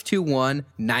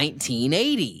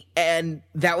 1-800-521-1980. And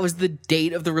that was the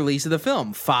date of the release of the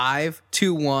film,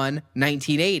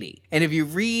 5/21/1980. And if you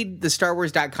read the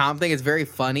StarWars.com thing, it's very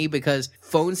funny because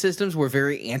phone systems were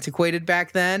very antiquated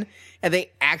back then. And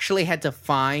they actually had to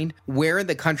find where in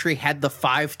the country had the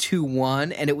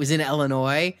 521, and it was in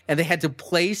Illinois. And they had to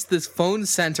place this phone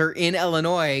center in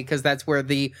Illinois because that's where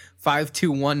the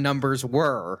 521 numbers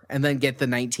were, and then get the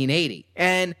 1980.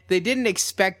 And they didn't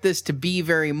expect this to be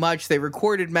very much. They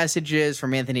recorded messages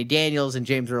from Anthony Daniels and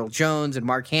James Earl Jones and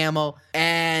Mark Hamill,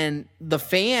 and the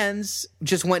fans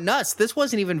just went nuts. This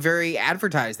wasn't even very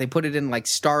advertised. They put it in like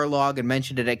Starlog and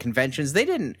mentioned it at conventions. They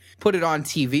didn't put it on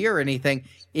TV or anything.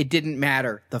 It didn't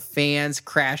matter. The fans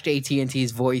crashed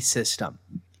AT&T's voice system.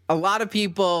 A lot of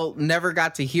people never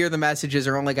got to hear the messages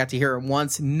or only got to hear them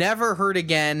once, never heard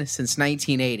again since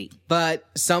 1980. But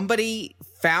somebody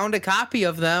found a copy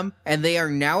of them, and they are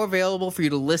now available for you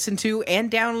to listen to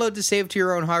and download to save to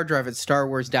your own hard drive at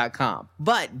StarWars.com.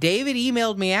 But David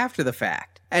emailed me after the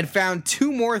fact and found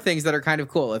 2 more things that are kind of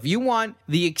cool. If you want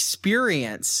the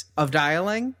experience of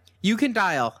dialing, you can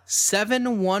dial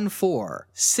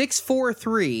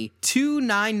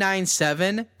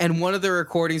 714-643-2997, and one of the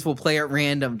recordings will play at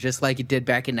random, just like it did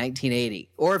back in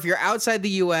 1980. Or if you're outside the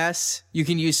U.S., you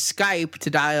can use Skype to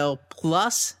dial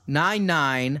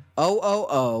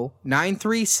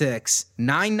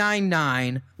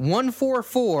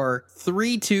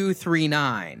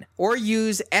 +99000-936-999-144-3239, or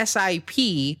use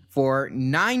SIP for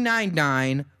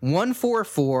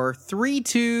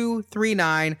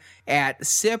 999-144-3239 at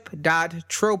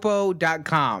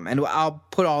sip.tropo.com, and I'll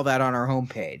put all that on our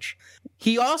homepage.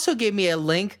 He also gave me a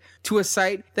link to a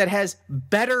site that has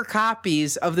better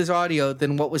copies of this audio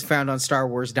than what was found on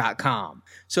StarWars.com.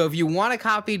 So if you want a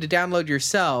copy to download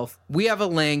yourself, we have a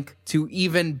link to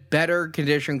even better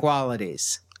condition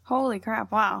qualities. Holy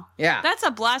crap, wow. Yeah. That's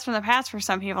a blast from the past for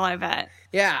some people, I bet.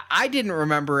 Yeah, I didn't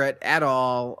remember it at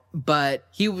all, but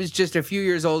he was just a few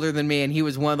years older than me, and he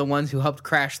was one of the ones who helped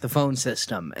crash the phone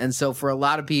system. And so for a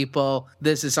lot of people,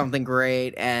 this is something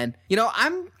great. And, you know,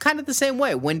 I'm kind of the same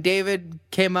way. When David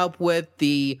came up with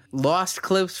the lost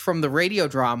clips from the radio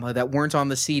drama that weren't on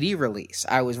the CD release,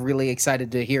 I was really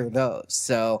excited to hear those.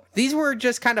 So these were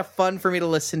just kind of fun for me to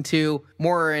listen to,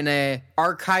 more in a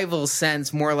archival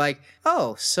sense, more like,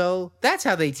 oh, so that's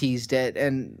how they teased it,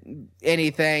 and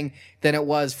anything than it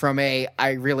was from a,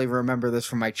 I really remember this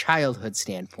from my childhood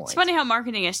standpoint. It's funny how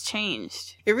marketing has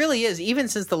changed. It really is. Even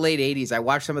since the late 80s, I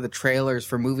watched some of the trailers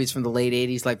for movies from the late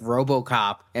 80s, like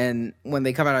RoboCop, and when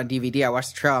they come out on DVD, I watch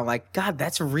the trailer, I'm like, God,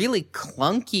 that's really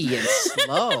clunky and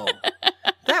slow.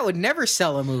 That That would never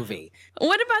sell a movie.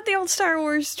 What about the old Star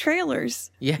Wars trailers?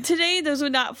 Yeah. Today, those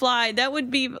would not fly.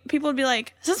 People would be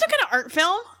like, is this some kind of art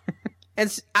film?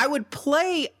 And I would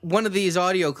play one of these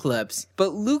audio clips,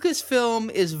 but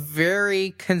Lucasfilm is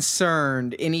very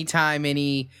concerned anytime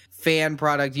any fan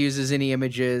product uses any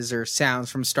images or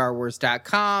sounds from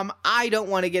StarWars.com. I don't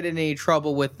want to get in any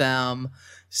trouble with them.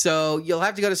 So you'll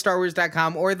have to go to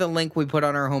StarWars.com or the link we put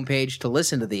on our homepage to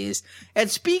listen to these.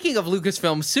 And speaking of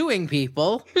Lucasfilm suing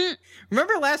people,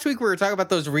 remember last week we were talking about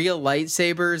those real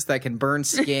lightsabers that can burn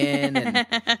skin and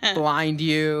blind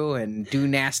you and do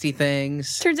nasty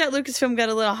things? Turns out Lucasfilm got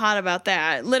a little hot about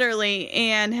that, literally,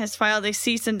 and has filed a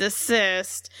cease and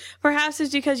desist. Perhaps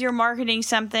it's because you're marketing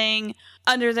something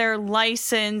under their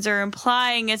license or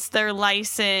implying it's their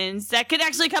license that could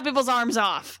actually cut people's arms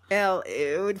off. Well,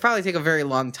 it would probably take a very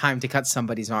long time to cut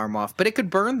somebody's arm off, but it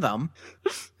could burn them.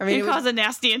 I mean, it cause a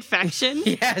nasty infection.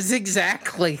 Yes,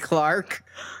 exactly, Clark.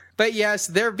 But yes,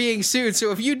 they're being sued.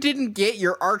 So if you didn't get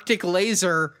your Arctic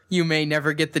laser, you may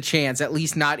never get the chance, at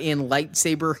least not in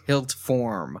lightsaber hilt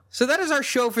form. So that is our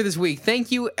show for this week.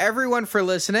 Thank you everyone for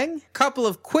listening. Couple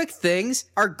of quick things.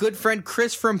 Our good friend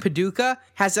Chris from Paducah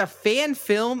has a fan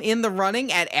film in the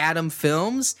running at Adam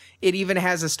Films. It even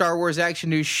has a Star Wars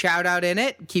Action News shout out in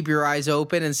it. Keep your eyes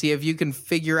open and see if you can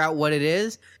figure out what it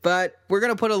is. But we're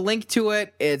going to put a link to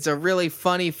it. It's a really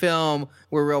funny film.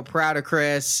 We're real proud of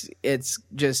Chris. It's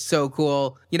just so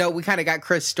cool. You know, we kind of got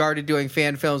Chris started doing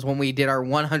fan films when we did our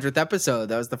 100th episode.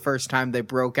 That was the first time they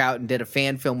broke out and did a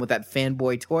fan film with that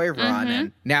Fanboy Toy Run.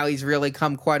 And now he's really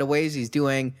come quite a ways. He's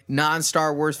doing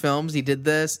non-Star Wars films. He did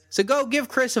this. So go give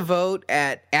Chris a vote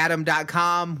at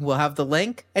adam.com. We'll have the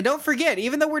link. And don't forget,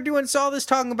 even though we're doing all this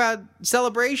talking about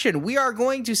Celebration, we are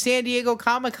going to San Diego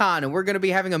Comic-Con, and we're going to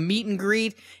be having a meet and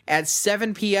greet at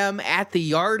 7 p.m. at the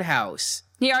Yard House.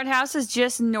 The Yard House is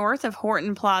just north of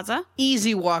Horton Plaza.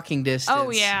 Easy walking distance.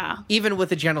 Oh, yeah. Even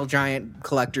with a Gentle Giant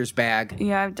collector's bag.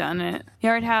 Yeah, I've done it.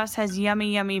 Yard House has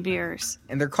yummy, yummy beers.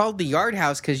 And they're called the Yard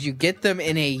House because you get them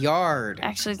in a yard.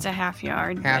 Actually, it's a half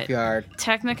yard. Half yard.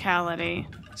 Technicality.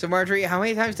 So, Marjorie, how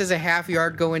many times does a half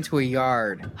yard go into a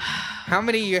yard? How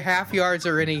many half yards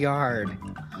are in a yard?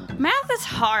 Math is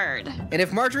hard. And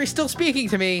if Marjorie's still speaking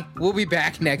to me, we'll be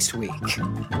back next week.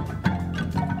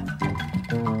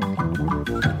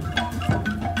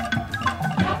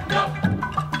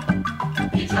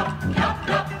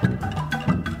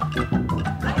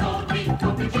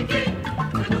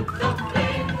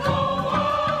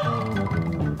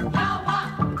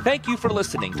 Thank you for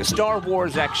listening to Star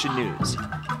Wars Action News.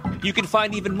 You can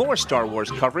find even more Star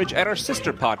Wars coverage at our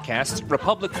sister podcast,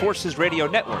 Republic Forces Radio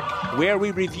Network, where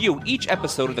we review each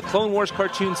episode of the Clone Wars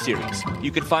cartoon series. You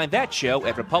can find that show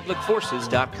at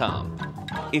republicforces.com.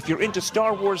 If you're into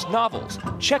Star Wars novels,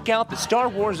 check out the Star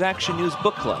Wars Action News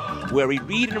Book Club, where we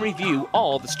read and review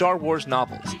all the Star Wars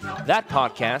novels. That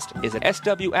podcast is at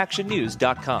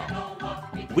swactionnews.com.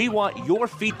 We want your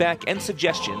feedback and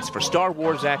suggestions for Star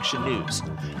Wars Action News.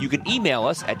 You can email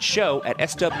us at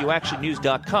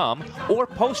show@swactionnews.com or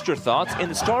post your thoughts in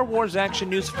the Star Wars Action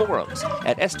News forums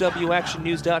at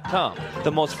swactionnews.com,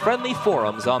 the most friendly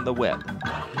forums on the web.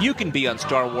 You can be on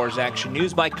Star Wars Action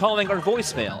News by calling our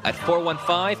voicemail at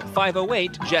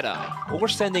 415-508-JEDI or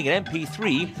sending an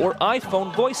MP3 or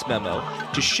iPhone voice memo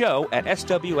to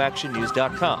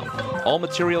show@swactionnews.com. All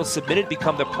materials submitted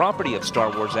become the property of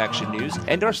Star Wars Action News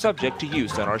and are subject to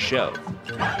use on our show.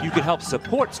 You can help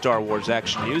support Star Wars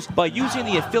Action News by using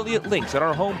the affiliate links on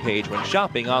our homepage when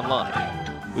shopping online.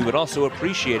 We would also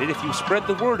appreciate it if you spread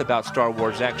the word about Star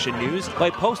Wars Action News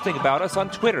by posting about us on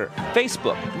Twitter,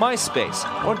 Facebook, MySpace,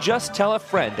 or just tell a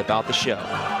friend about the show.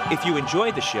 If you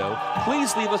enjoyed the show,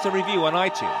 please leave us a review on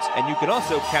iTunes, and you can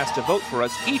also cast a vote for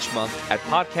us each month at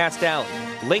Podcast Alley.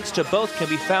 Links to both can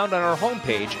be found on our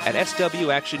homepage at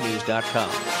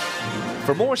swactionnews.com.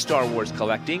 For more Star Wars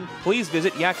collecting, please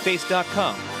visit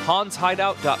yakface.com,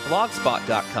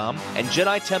 hanshideout.blogspot.com, and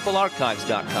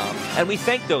JediTempleArchives.com, and we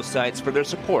thank those sites for their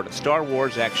support of Star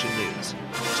Wars Action News.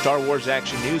 Star Wars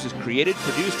Action News is created,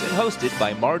 produced, and hosted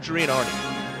by Marjorie and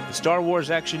Arnie. The Star Wars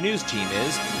Action News team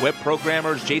is web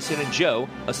programmers Jason and Joe,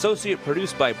 associate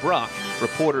produced by Brock,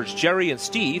 reporters Jerry and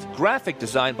Steve, graphic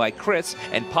design by Chris,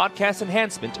 and podcast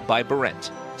enhancement by Brent.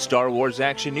 Star Wars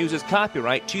Action News is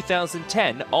copyright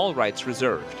 2010, all rights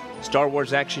reserved. Star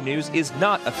Wars Action News is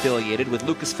not affiliated with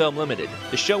Lucasfilm Limited.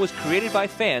 The show is created by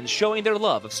fans showing their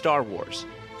love of Star Wars.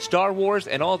 Star Wars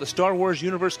and all the Star Wars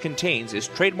universe contains is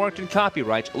trademarked and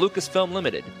copyright Lucasfilm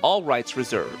Limited, all rights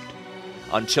reserved.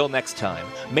 Until next time,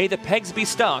 may the pegs be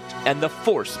stocked and the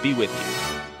Force be with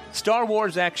you. Star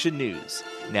Wars Action News.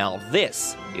 Now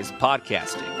this is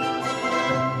podcasting.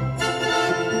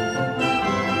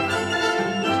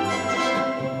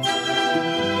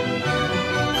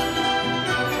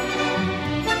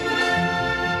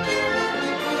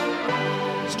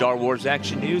 Star Wars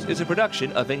Action News is a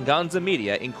production of Venganza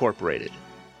Media, Incorporated.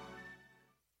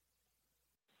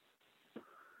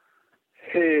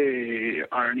 Hey,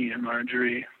 Arnie and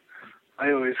Marjorie.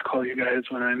 I always call you guys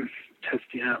when I'm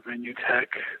testing out my new tech.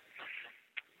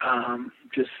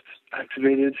 Just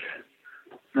activated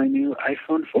my new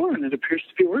iPhone 4 and it appears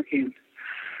to be working.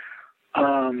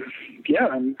 Yeah,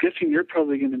 I'm guessing you're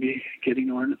probably going to be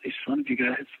getting one, at least one of you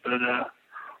guys. But,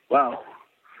 wow,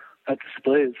 that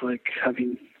display is like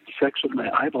having sex with my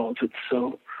eyeballs. It's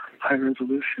so high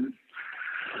resolution.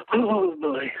 Oh,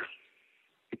 boy.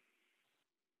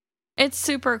 It's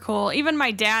super cool. Even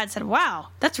my dad said, wow,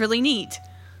 that's really neat.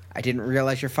 I didn't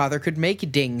realize your father could make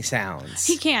ding sounds.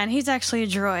 He can. He's actually a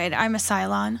droid. I'm a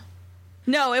Cylon.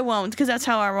 No, it won't, because that's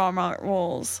how our Walmart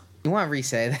rolls. You want to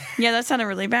re-say that? Yeah, that sounded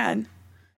really bad.